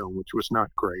Wonka film, which was not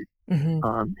great,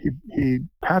 he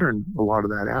patterned a lot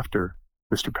of that after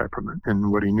Mr. Peppermint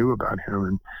and what he knew about him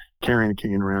and carrying a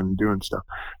cane around and doing stuff.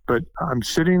 But I'm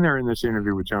sitting there in this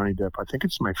interview with Johnny Depp. I think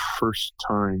it's my first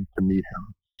time to meet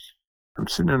him. I'm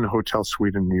sitting in a hotel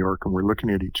suite in New York, and we're looking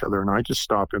at each other, and I just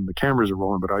stop him. The cameras are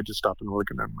rolling, but I just stop and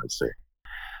look at him. I say,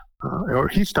 or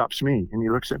he stops me, and he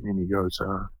looks at me, and he goes,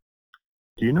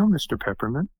 "Do you know Mr.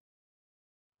 Peppermint?"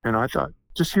 And I thought,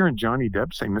 just hearing Johnny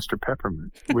Depp say Mr.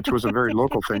 Peppermint, which was a very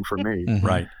local thing for me.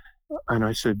 Right. And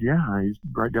I said, yeah, he's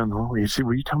right down the hall. He said,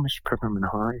 will you tell Mr. Peppermint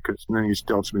hi? And then he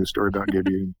tells me the story about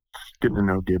Gibby and getting to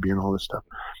know Gibby and all this stuff.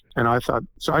 And I thought,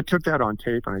 so I took that on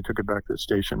tape and I took it back to the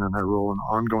station and I roll an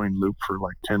ongoing loop for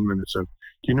like 10 minutes of,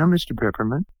 do you know Mr.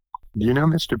 Peppermint? Do you know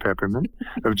Mr. Peppermint?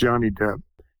 Of Johnny Depp.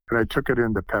 And I took it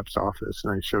into Pep's office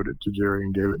and I showed it to Jerry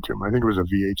and gave it to him. I think it was a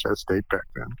VHS tape back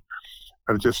then.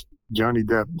 Of just Johnny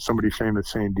Depp, somebody famous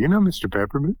saying, do you know Mr.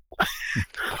 Peppermint?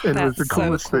 And it was the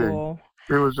coolest thing.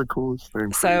 It was the coolest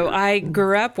thing. So I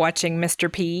grew up watching Mr.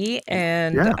 P,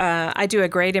 and I do a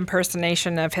great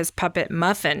impersonation of his puppet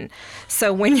Muffin.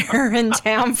 So when you're in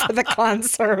town for the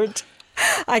concert,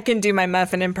 I can do my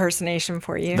Muffin impersonation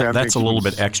for you. That's a little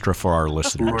bit extra for our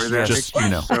listeners. Just,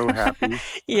 so happy.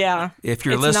 Yeah. If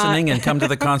you're listening and come to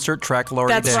the concert, track Laurie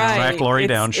down. That's right. Track Laurie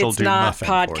down. She'll do Muffin. It's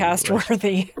not podcast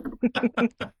worthy.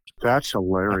 That's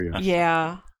hilarious.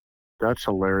 Yeah. That's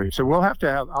hilarious. So I'll have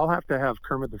to have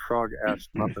Kermit the Frog ask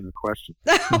Muffin a question.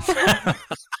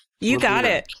 You got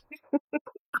it.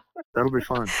 That'll be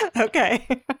fun. Okay.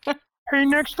 Hey,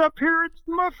 next up here, it's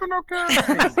Muffin, okay?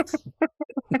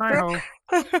 Hi-ho.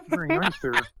 Very nice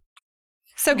there.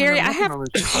 So, Gary, I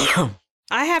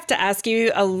have to ask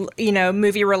you,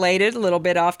 movie related, a little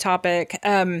bit off topic.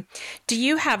 Do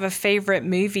you have a favorite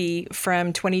movie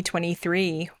from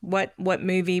 2023? What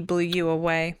movie blew you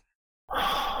away?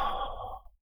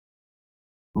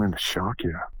 I'm going to shock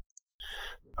you.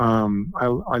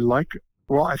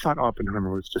 I thought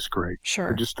Oppenheimer was just great.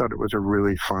 Sure. I just thought it was a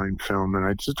really fine film. And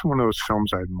it's just one of those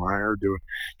films I admire. Do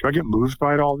I get moved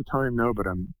by it all the time? No, but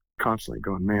I'm constantly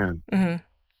going, man.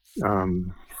 Mm-hmm.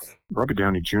 Robert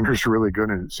Downey Jr. is really good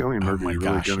in it. Cillian Murphy's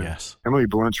really good in it. Emily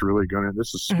Blunt's really good in it.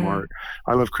 This is smart.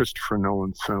 Mm-hmm. I love Christopher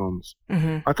Nolan's films.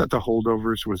 Mm-hmm. I thought The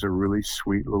Holdovers was a really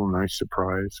sweet little nice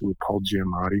surprise with Paul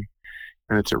Giamatti.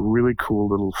 And it's a really cool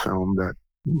little film that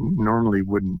normally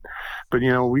wouldn't. But,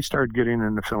 we started getting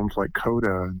into films like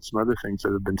Coda and some other things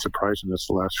that have been surprising us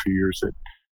the last few years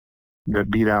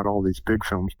that beat out all these big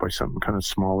films by something kind of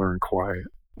smaller and quiet.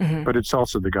 Mm-hmm. But it's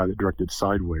also the guy that directed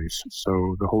Sideways.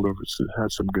 So The Holdovers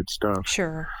has some good stuff.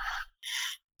 Sure.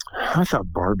 I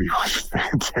thought Barbie was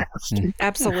fantastic.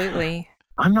 Absolutely.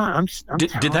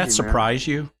 Did that surprise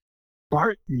you?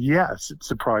 Yes, it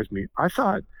surprised me. I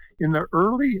thought in the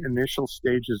early initial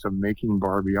stages of making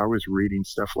Barbie, I was reading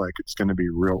stuff like it's going to be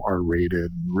real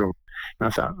R-rated, and I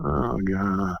thought, oh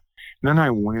God. And then I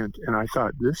went and I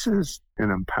thought, this is an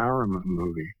empowerment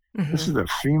movie. Mm-hmm. This is a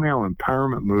female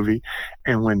empowerment movie.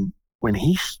 And when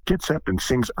he gets up and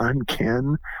sings "I'm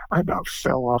Ken," I about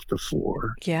fell off the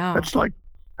floor. Yeah, that's like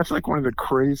one of the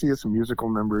craziest musical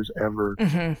numbers ever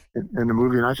in the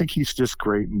movie. And I think he's just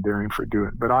great and daring for doing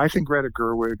it. But I think Greta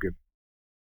Gerwig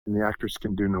and the actress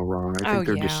can do no wrong. I think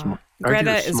they're just smart.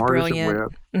 Greta is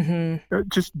brilliant.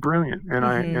 Just brilliant, and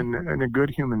and a good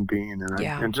human being,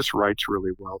 and just writes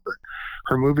really well. But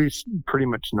her movies pretty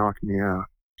much knocked me out.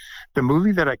 The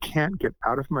movie that I can't get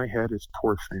out of my head is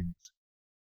Poor Things,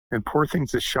 and Poor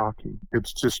Things is shocking.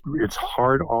 It's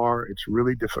hard R. It's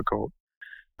really difficult,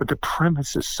 but the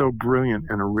premise is so brilliant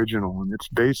and original, and it's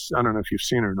based. I don't know if you've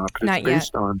seen it or not, but it's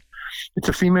based on. It's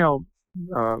a female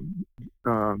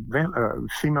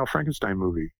Frankenstein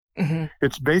movie. Mm-hmm.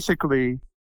 It's basically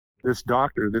this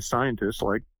scientist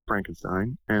like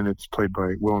Frankenstein, and it's played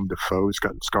by Willem Dafoe. He's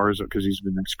got scars because he's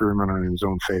been experimenting on his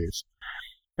own face,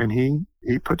 and he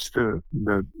puts the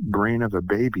brain of a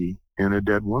baby in a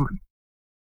dead woman,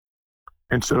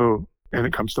 and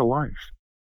it comes to life,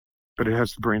 but it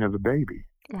has the brain of a baby.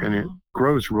 Wow. And it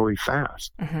grows really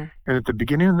fast. Mm-hmm. And at the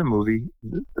beginning of the movie,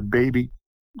 the baby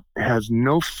has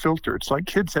no filter. It's like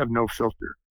kids have no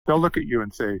filter. They'll look at you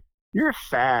and say, "You're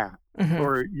fat,"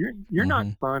 or "You're not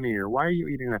funny," or "Why are you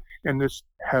eating that?" And this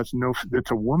has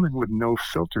it's a woman with no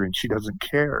filter, and she doesn't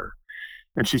care.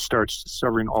 And she starts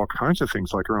discovering all kinds of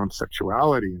things like her own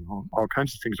sexuality and all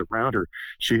kinds of things around her.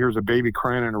 She hears a baby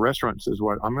crying in a restaurant and says,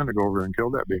 "What? I'm going to go over and kill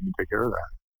that baby and take care of that."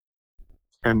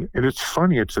 And it's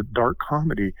funny. It's a dark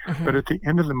comedy. Mm-hmm. But at the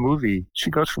end of the movie,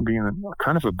 she goes from being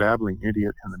kind of a babbling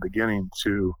idiot in the beginning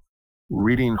to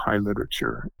reading high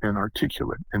literature and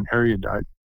articulate and erudite.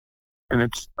 And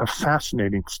it's a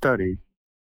fascinating study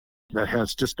that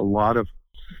has just a lot of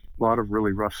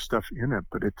really rough stuff in it,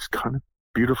 but it's kind of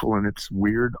beautiful in its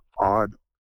weird, odd,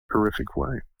 horrific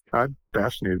way. I'm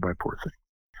fascinated by Poor Thing.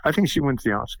 I think she wins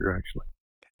the Oscar, actually.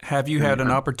 Have you had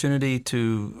an opportunity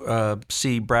to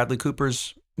see Bradley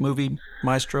Cooper's movie,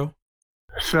 Maestro?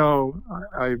 So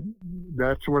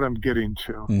that's what I'm getting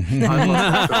to. Mm-hmm.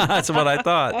 That's what I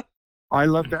thought. I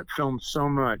love that film so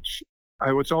much.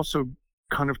 I was also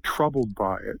kind of troubled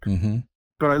by it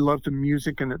but I love the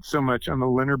music in it so much. I'm a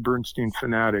Leonard Bernstein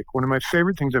fanatic. One of my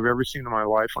favorite things I've ever seen in my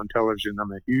life on television,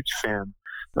 I'm a huge fan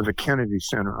of the Kennedy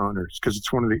Center Honors, because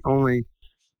it's one of the only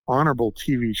honorable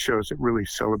TV shows that really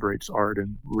celebrates art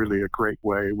in really a great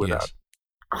way without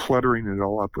cluttering it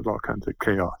all up with all kinds of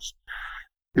chaos.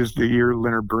 Is the year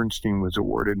Leonard Bernstein was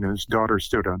awarded, and his daughter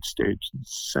stood on stage and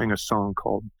sang a song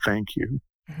called Thank You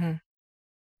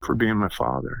for being my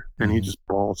father. And he just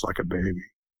bawls like a baby.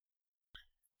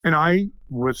 And I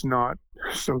was not,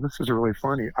 so this is really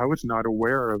funny, I was not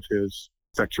aware of his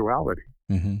sexuality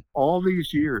all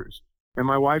these years. And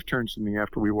my wife turns to me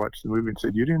after we watched the movie and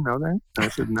said, "You didn't know that?" And I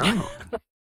said, "No."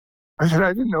 I said,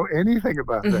 "I didn't know anything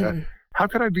about that. How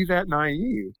could I be that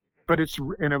naive?" But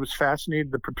and I was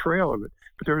fascinated, the portrayal of it.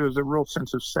 But there was a real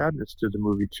sense of sadness to the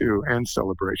movie too, and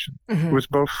celebration. It was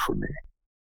both for me.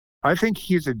 I think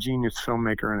he's a genius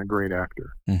filmmaker and a great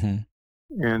actor.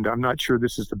 And I'm not sure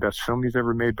this is the best film he's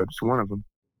ever made, but it's one of them.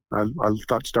 I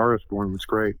thought Star is Born was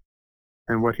great.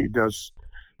 And what he does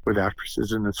with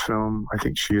actresses in this film, I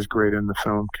think she is great in the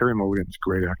film. Carey Mulligan's a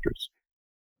great actress.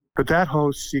 But that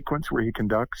whole sequence where he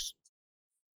conducts,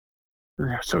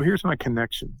 so here's my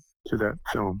connection to that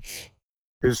film,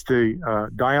 is the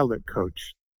dialect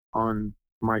coach on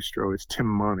Maestro is Tim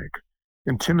Monick.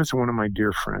 And Tim is one of my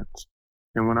dear friends.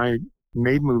 And when I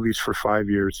made movies for 5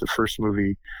 years, the first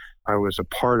movie I was a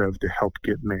part of to help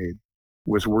get made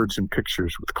was Words and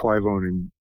Pictures with Clive Owen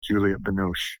and Juliette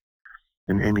Binoche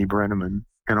and Amy Brenneman.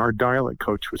 And our dialect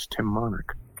coach was Tim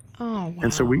Monick. Oh, wow.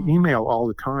 And so we email all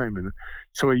the time. And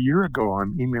so a year ago,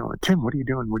 I'm emailing, "Tim, what are you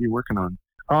doing? What are you working on?"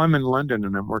 "Oh, I'm in London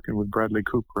and I'm working with Bradley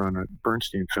Cooper on a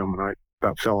Bernstein film." And I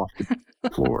about fell off the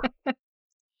floor.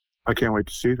 I can't wait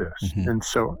to see this. And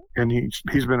so, and he's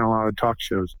been in a lot of talk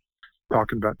shows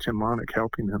talking about Tim Monick,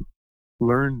 helping him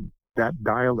learn that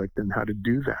dialect and how to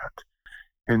do that,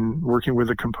 and working with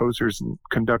the composers and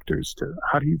conductors to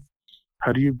how do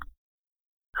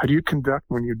you conduct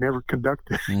when you've never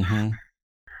conducted? You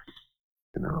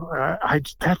know,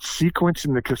 that sequence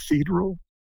in the cathedral,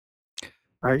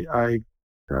 I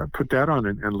put that on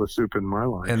an endless loop in my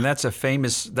life. And that's a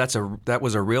famous. That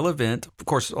was a real event. Of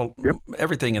course,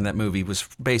 everything in that movie was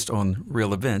based on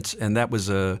real events, and that was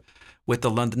with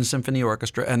the London Symphony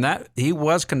Orchestra, and that he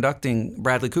was conducting.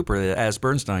 Bradley Cooper, as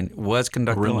Bernstein, was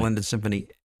conducting the London Symphony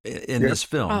in this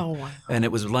film. Oh, wow. And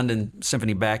it was London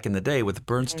Symphony back in the day with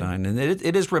Bernstein, and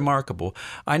it is remarkable.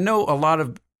 I know a lot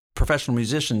of professional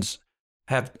musicians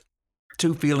have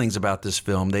two feelings about this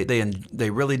film. They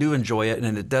really do enjoy it,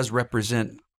 and it does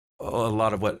represent a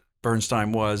lot of what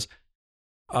Bernstein was.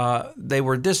 They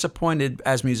were disappointed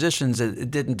as musicians that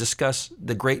it didn't discuss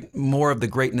more of the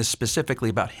greatness specifically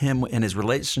about him and his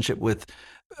relationship with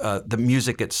the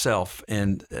music itself.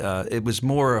 And it was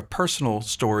more a personal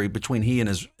story between he and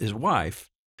his wife.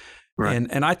 Right.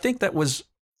 And I think that was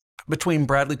between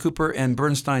Bradley Cooper and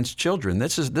Bernstein's children.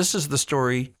 This is the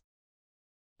story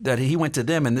that he went to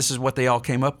them, and this is what they all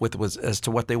came up with was as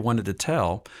to what they wanted to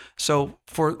tell. So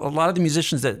for a lot of the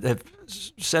musicians that have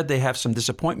said they have some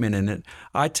disappointment in it,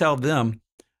 I tell them,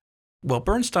 well,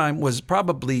 Bernstein was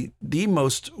probably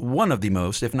one of the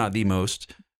most, if not the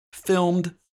most,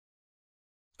 filmed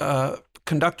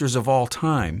conductors of all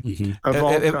time. Of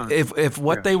all time. If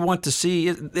what they want to see,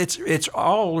 it's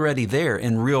already there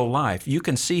in real life. You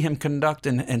can see him conduct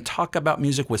and talk about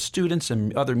music with students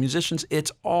and other musicians.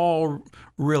 It's all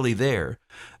really there.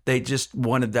 They just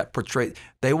wanted that portrayed.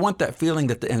 They want that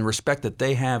feeling and respect that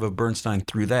they have of Bernstein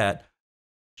through that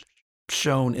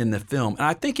shown in the film. And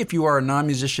I think if you are a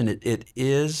non-musician, it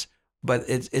is, but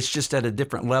it's just at a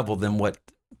different level than what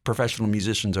professional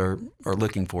musicians are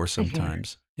looking for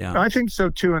sometimes. Yeah, I think so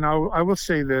too. And I will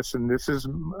say this, and this is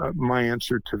my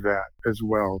answer to that as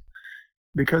well,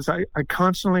 because I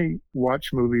constantly watch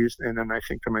movies and then I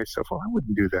think to myself, "Oh, I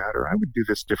wouldn't do that," or "I would do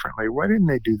this differently. Why didn't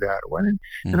they do that? Why didn't?"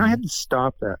 And I had to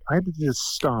stop that. I had to just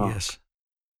stop. Yes.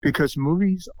 Because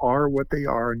movies are what they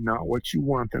are, not what you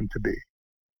want them to be.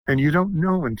 And you don't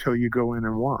know until you go in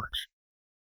and watch.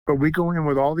 But we go in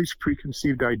with all these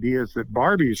preconceived ideas that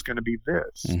Barbie is going to be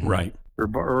this. Right.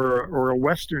 Or a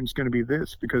Western's going to be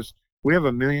this, because we have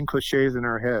a million cliches in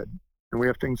our head and we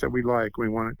have things that we like, we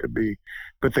want it to be,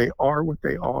 but they are what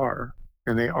they are,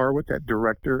 and they are what that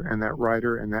director and that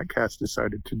writer and that cast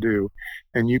decided to do.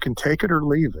 And you can take it or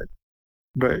leave it,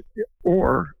 but,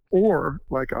 or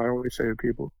like I always say to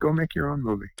people, go make your own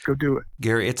movie, go do it.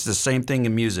 Gary, it's the same thing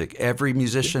in music. Every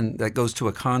musician that goes to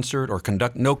a concert or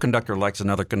no conductor likes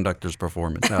another conductor's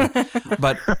performance.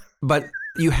 But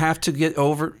you have to get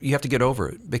over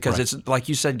it because It's like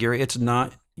you said, Gary, it's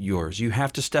not yours. You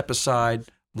have to step aside,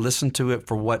 listen to it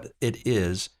for what it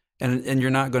is, And you're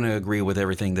not going to agree with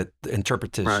everything that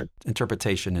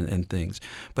interpretation and things.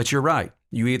 But you're right.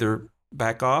 You either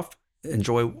back off,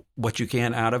 enjoy what you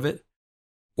can out of it,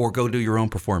 or go do your own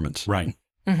performance. Right.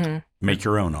 Mm-hmm. Make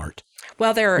your own art.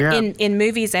 Well, there are, in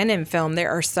movies and in film,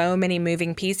 there are so many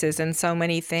moving pieces and so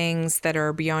many things that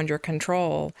are beyond your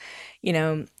control. You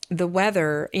know, the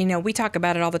weather, you know, we talk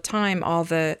about it all the time, all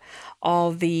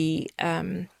the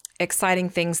exciting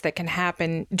things that can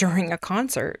happen during a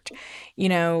concert, you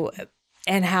know,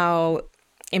 and how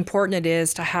important it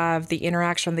is to have the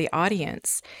interaction of the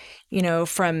audience, you know,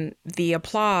 from the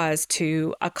applause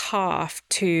to a cough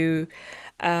to,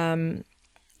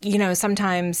 you know,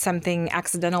 sometimes something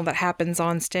accidental that happens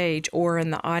on stage or in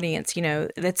the audience, you know,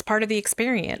 that's part of the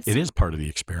experience. It is part of the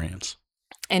experience.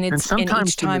 And sometimes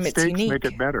each time it's unique. Make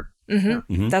it better. Mm-hmm. Yeah.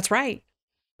 Mm-hmm. That's right.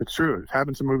 It's true. It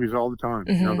happens in movies all the time.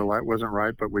 Mm-hmm. You know, the light wasn't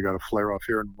right, but we got a flare off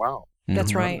here and wow.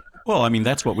 That's right. Well, I mean,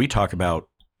 that's what we talk about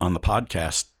on the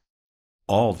podcast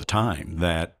all the time,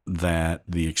 that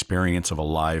the experience of a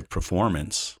live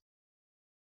performance,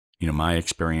 you know, my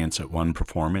experience at one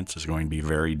performance is going to be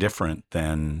very different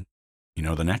than, you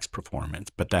know, the next performance.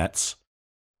 But that's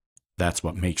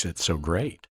what makes it so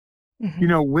great. Mm-hmm. You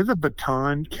know, with a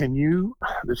baton, can you,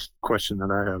 this question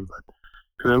that I have,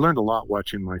 because I learned a lot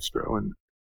watching Maestro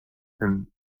and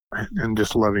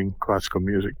just loving classical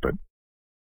music, but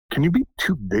can you be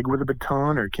too big with a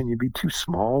baton or can you be too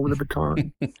small with a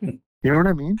baton? You know what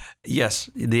I mean? Yes.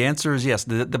 The answer is yes.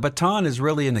 The baton is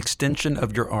really an extension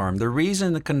of your arm. The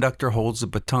reason the conductor holds the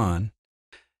baton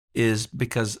is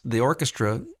because the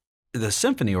orchestra, the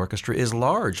symphony orchestra, is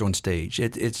large on stage.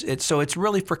 So it's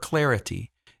really for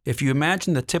clarity. If you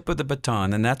imagine the tip of the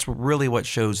baton, and that's really what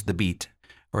shows the beat,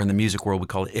 or in the music world we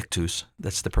call it ictus.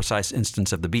 That's the precise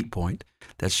instance of the beat point.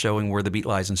 That's showing where the beat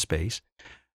lies in space.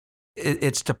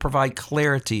 It's to provide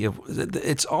clarity.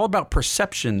 It's all about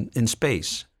perception in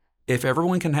space. If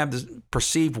everyone can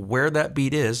perceive where that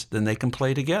beat is, then they can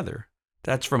play together.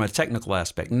 That's from a technical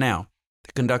aspect. Now,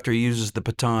 the conductor uses the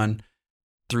baton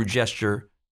through gesture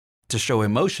to show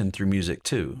emotion through music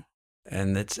too.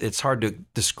 And it's hard to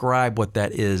describe what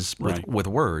that is with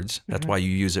words. That's why you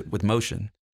use it with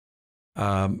motion.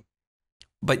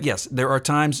 But yes, there are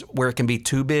times where it can be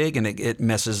too big and it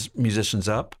messes musicians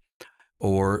up.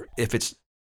 Or if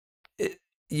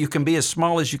you can be as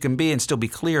small as you can be and still be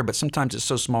clear, but sometimes it's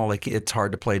so small it's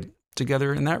hard to play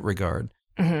together in that regard.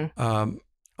 Mm-hmm.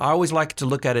 I always like to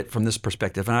look at it from this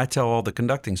perspective, and I tell all the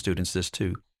conducting students this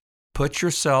too. Put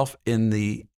yourself in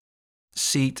the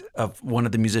seat of one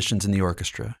of the musicians in the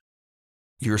orchestra.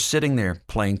 You're sitting there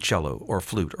playing cello or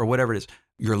flute or whatever it is.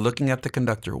 You're looking at the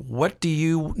conductor. What do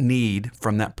you need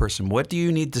from that person? What do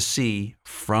you need to see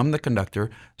from the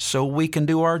conductor so we can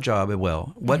do our job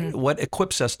well? What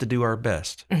equips us to do our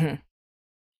best? Mm-hmm.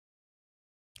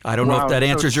 I don't know if that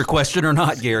answers your question or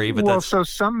not, Gary. But so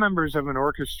some members of an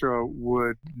orchestra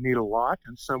would need a lot,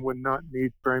 and some would not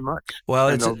need very much.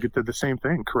 Well, they'll get to the same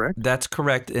thing, correct? That's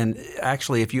correct. And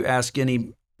actually, if you ask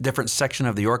any different section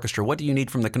of the orchestra, what do you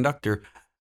need from the conductor?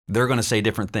 They're going to say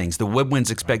different things. The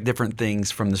woodwinds expect different things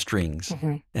from the strings,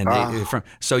 and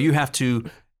so you have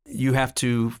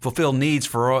to fulfill needs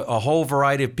for a whole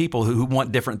variety of people who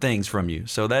want different things from you.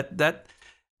 So that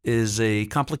is a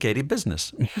complicated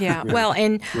business. Yeah. Well,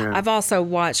 and I've also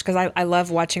watched, because I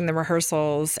love watching the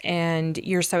rehearsals, and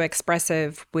you're so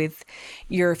expressive with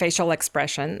your facial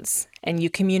expressions, and you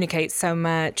communicate so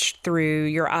much through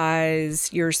your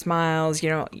eyes, your smiles, you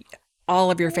know. All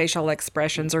of your facial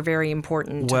expressions are very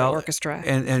important to the orchestra.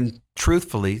 And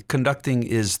truthfully, conducting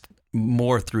is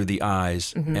more through the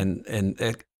eyes and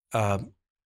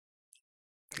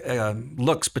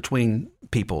looks between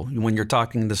people. When you're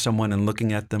talking to someone and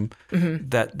looking at them,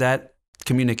 that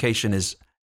communication is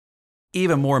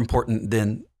even more important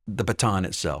than the baton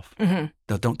itself. Mm-hmm.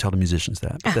 No, don't tell the musicians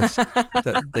that.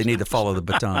 They need to follow the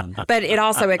baton. But it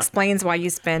also explains why you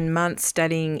spend months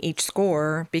studying each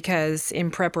score, because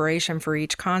in preparation for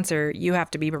each concert, you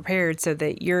have to be prepared so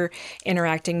that you're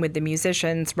interacting with the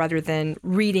musicians rather than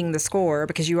reading the score,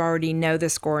 because you already know the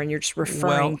score and you're just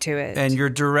referring to it. And you're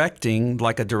directing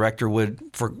like a director would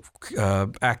for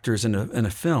actors in a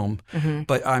film. Mm-hmm.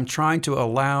 But I'm trying to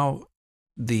allow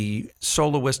the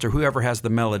soloist or whoever has the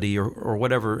melody or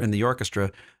whatever in the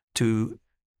orchestra to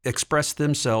express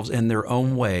themselves in their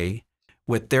own way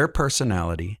with their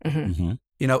personality. Mm-hmm. Mm-hmm.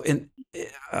 You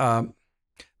know,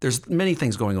 there's many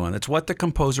things going on. It's what the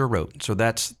composer wrote. So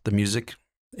that's the music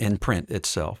in print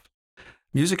itself.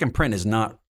 Music in print is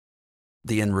not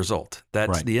the end result.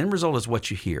 The end result is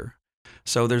what you hear.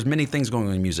 So there's many things going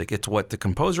on in music. It's what the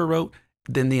composer wrote,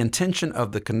 then the intention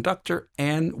of the conductor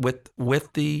and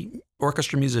with the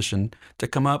orchestra musician to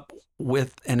come up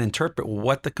with and interpret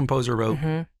what the composer wrote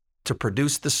to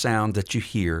produce the sound that you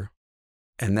hear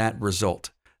and that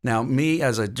result. Now, me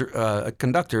as a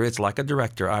conductor, it's like a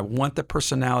director. I want the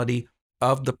personality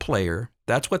of the player.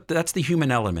 That's the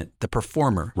human element, the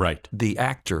performer, right? The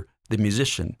actor, the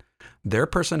musician. Their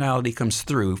personality comes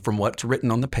through from what's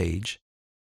written on the page.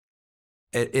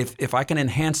 If I can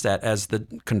enhance that as the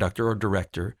conductor or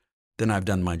director, then I've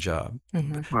done my job.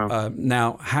 Wow.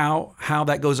 Now, how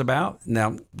that goes about?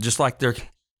 Now, just like there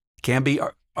can be, I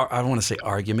don't want to say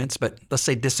arguments, but let's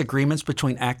say disagreements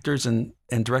between actors and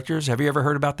directors. Have you ever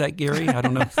heard about that, Gary? I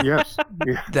don't know. Yes.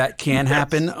 Yeah. That can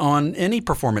happen on any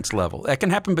performance level. That can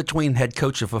happen between head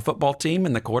coach of a football team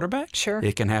and the quarterback. Sure.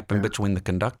 It can happen between the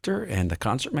conductor and the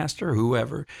concertmaster,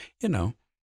 whoever,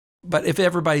 But if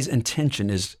everybody's intention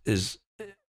is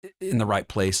in the right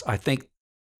place, I think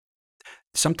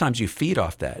sometimes you feed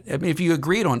off that. I mean, if you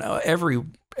agreed on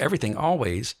everything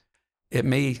always, it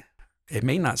may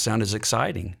not sound as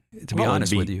exciting, to be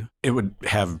honest with you. It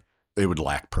would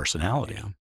lack personality.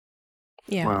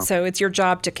 Yeah. Wow. So it's your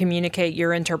job to communicate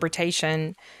your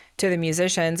interpretation to the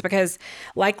musicians, because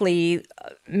likely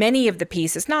many of the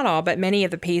pieces, not all, but many of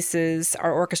the pieces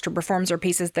our orchestra performs are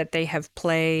pieces that they have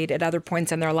played at other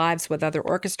points in their lives with other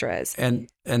orchestras. And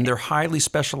they're highly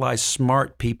specialized,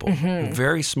 smart people,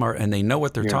 very smart, and they know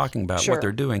what they're talking about, what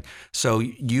they're doing. So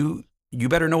you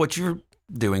better know what you're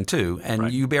doing too,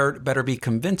 and you better be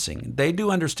convincing. They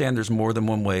do understand there's more than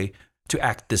one way to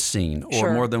act this scene,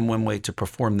 or more than one way to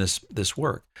perform this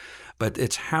work, but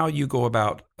it's how you go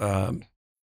about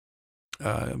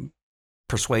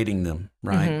persuading them,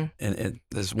 right? And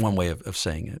there's one way of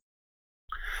saying it.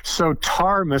 So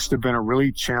Tar must have been a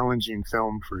really challenging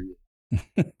film for you.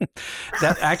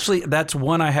 That's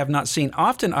one I have not seen.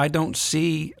 Often I don't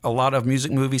see a lot of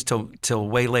music movies till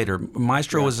way later.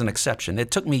 Maestro was an exception.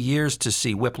 It took me years to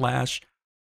see Whiplash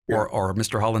or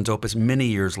Mr. Holland's Opus many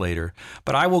years later.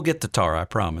 But I will get to Tar, I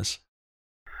promise.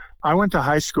 I went to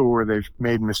high school where they've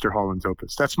made Mr. Holland's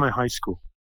Opus. That's my high school.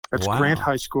 That's Grant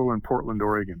High School in Portland,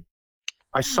 Oregon.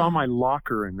 I saw my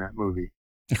locker in that movie.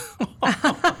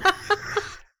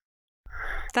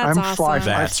 That's awesome.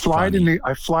 I fly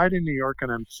to New York, and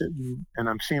I'm sitting and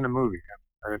I'm seeing a movie.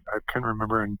 I can't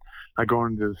remember, and I go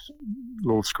into this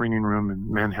little screening room in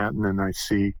Manhattan, and I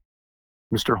see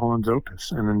Mr. Holland's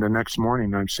Opus. And then the next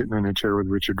morning, I'm sitting in a chair with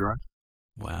Richard Dreyfuss.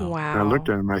 Wow! And I looked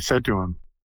at him. I said to him,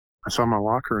 "I saw my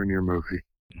locker in your movie,"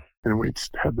 and we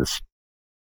had this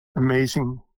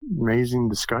amazing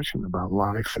discussion about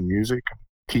life and music, and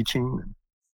teaching, and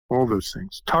all those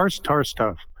things. Tar's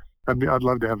tough. I'd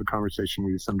love to have a conversation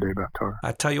with you someday about Tar.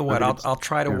 I tell you what, I'll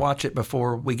try to watch it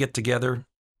before we get together,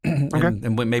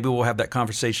 and maybe we'll have that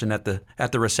conversation at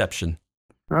the reception.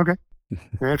 Okay.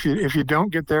 And if you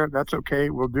don't get there, that's okay.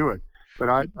 We'll do it.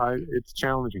 But it's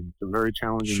challenging. It's a very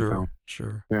challenging film.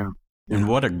 Sure. Yeah. And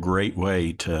what a great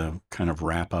way to kind of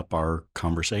wrap up our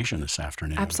conversation this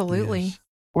afternoon. Absolutely. Yes.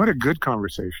 What a good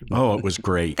conversation. Oh, it was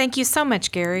great. Thank you so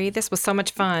much, Gary. This was so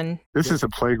much fun. This is a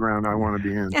playground I want to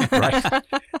be in. Right.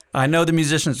 I know the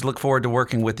musicians look forward to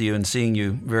working with you and seeing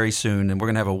you very soon, and we're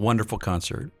going to have a wonderful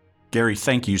concert. Gary,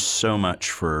 thank you so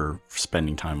much for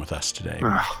spending time with us today.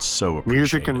 So appreciate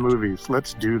Music and it. movies.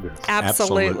 Let's do this.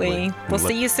 Absolutely. We'll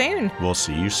see you soon. We'll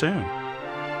see you soon.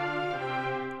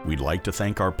 We'd like to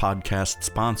thank our podcast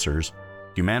sponsors,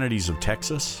 Humanities of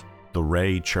Texas, the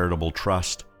Ray Charitable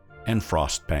Trust, and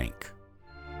Frost Bank.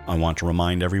 I want to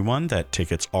remind everyone that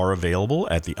tickets are available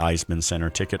at the Eisman Center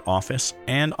ticket office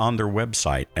and on their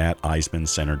website at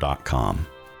eismancenter.com.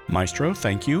 Maestro,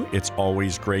 thank you. It's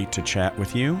always great to chat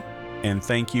with you. And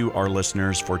thank you, our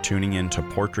listeners, for tuning in to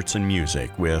Portraits in Music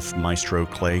with Maestro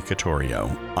Clay Couturiaux.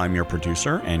 I'm your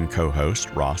producer and co-host,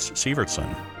 Ross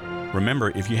Sivertsen.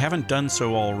 Remember, if you haven't done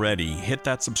so already, hit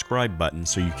that subscribe button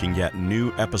so you can get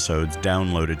new episodes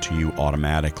downloaded to you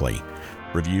automatically.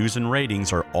 Reviews and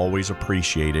ratings are always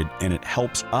appreciated, and it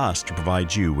helps us to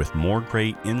provide you with more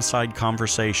great inside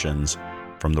conversations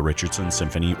from the Richardson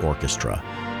Symphony Orchestra.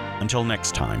 Until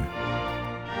next time.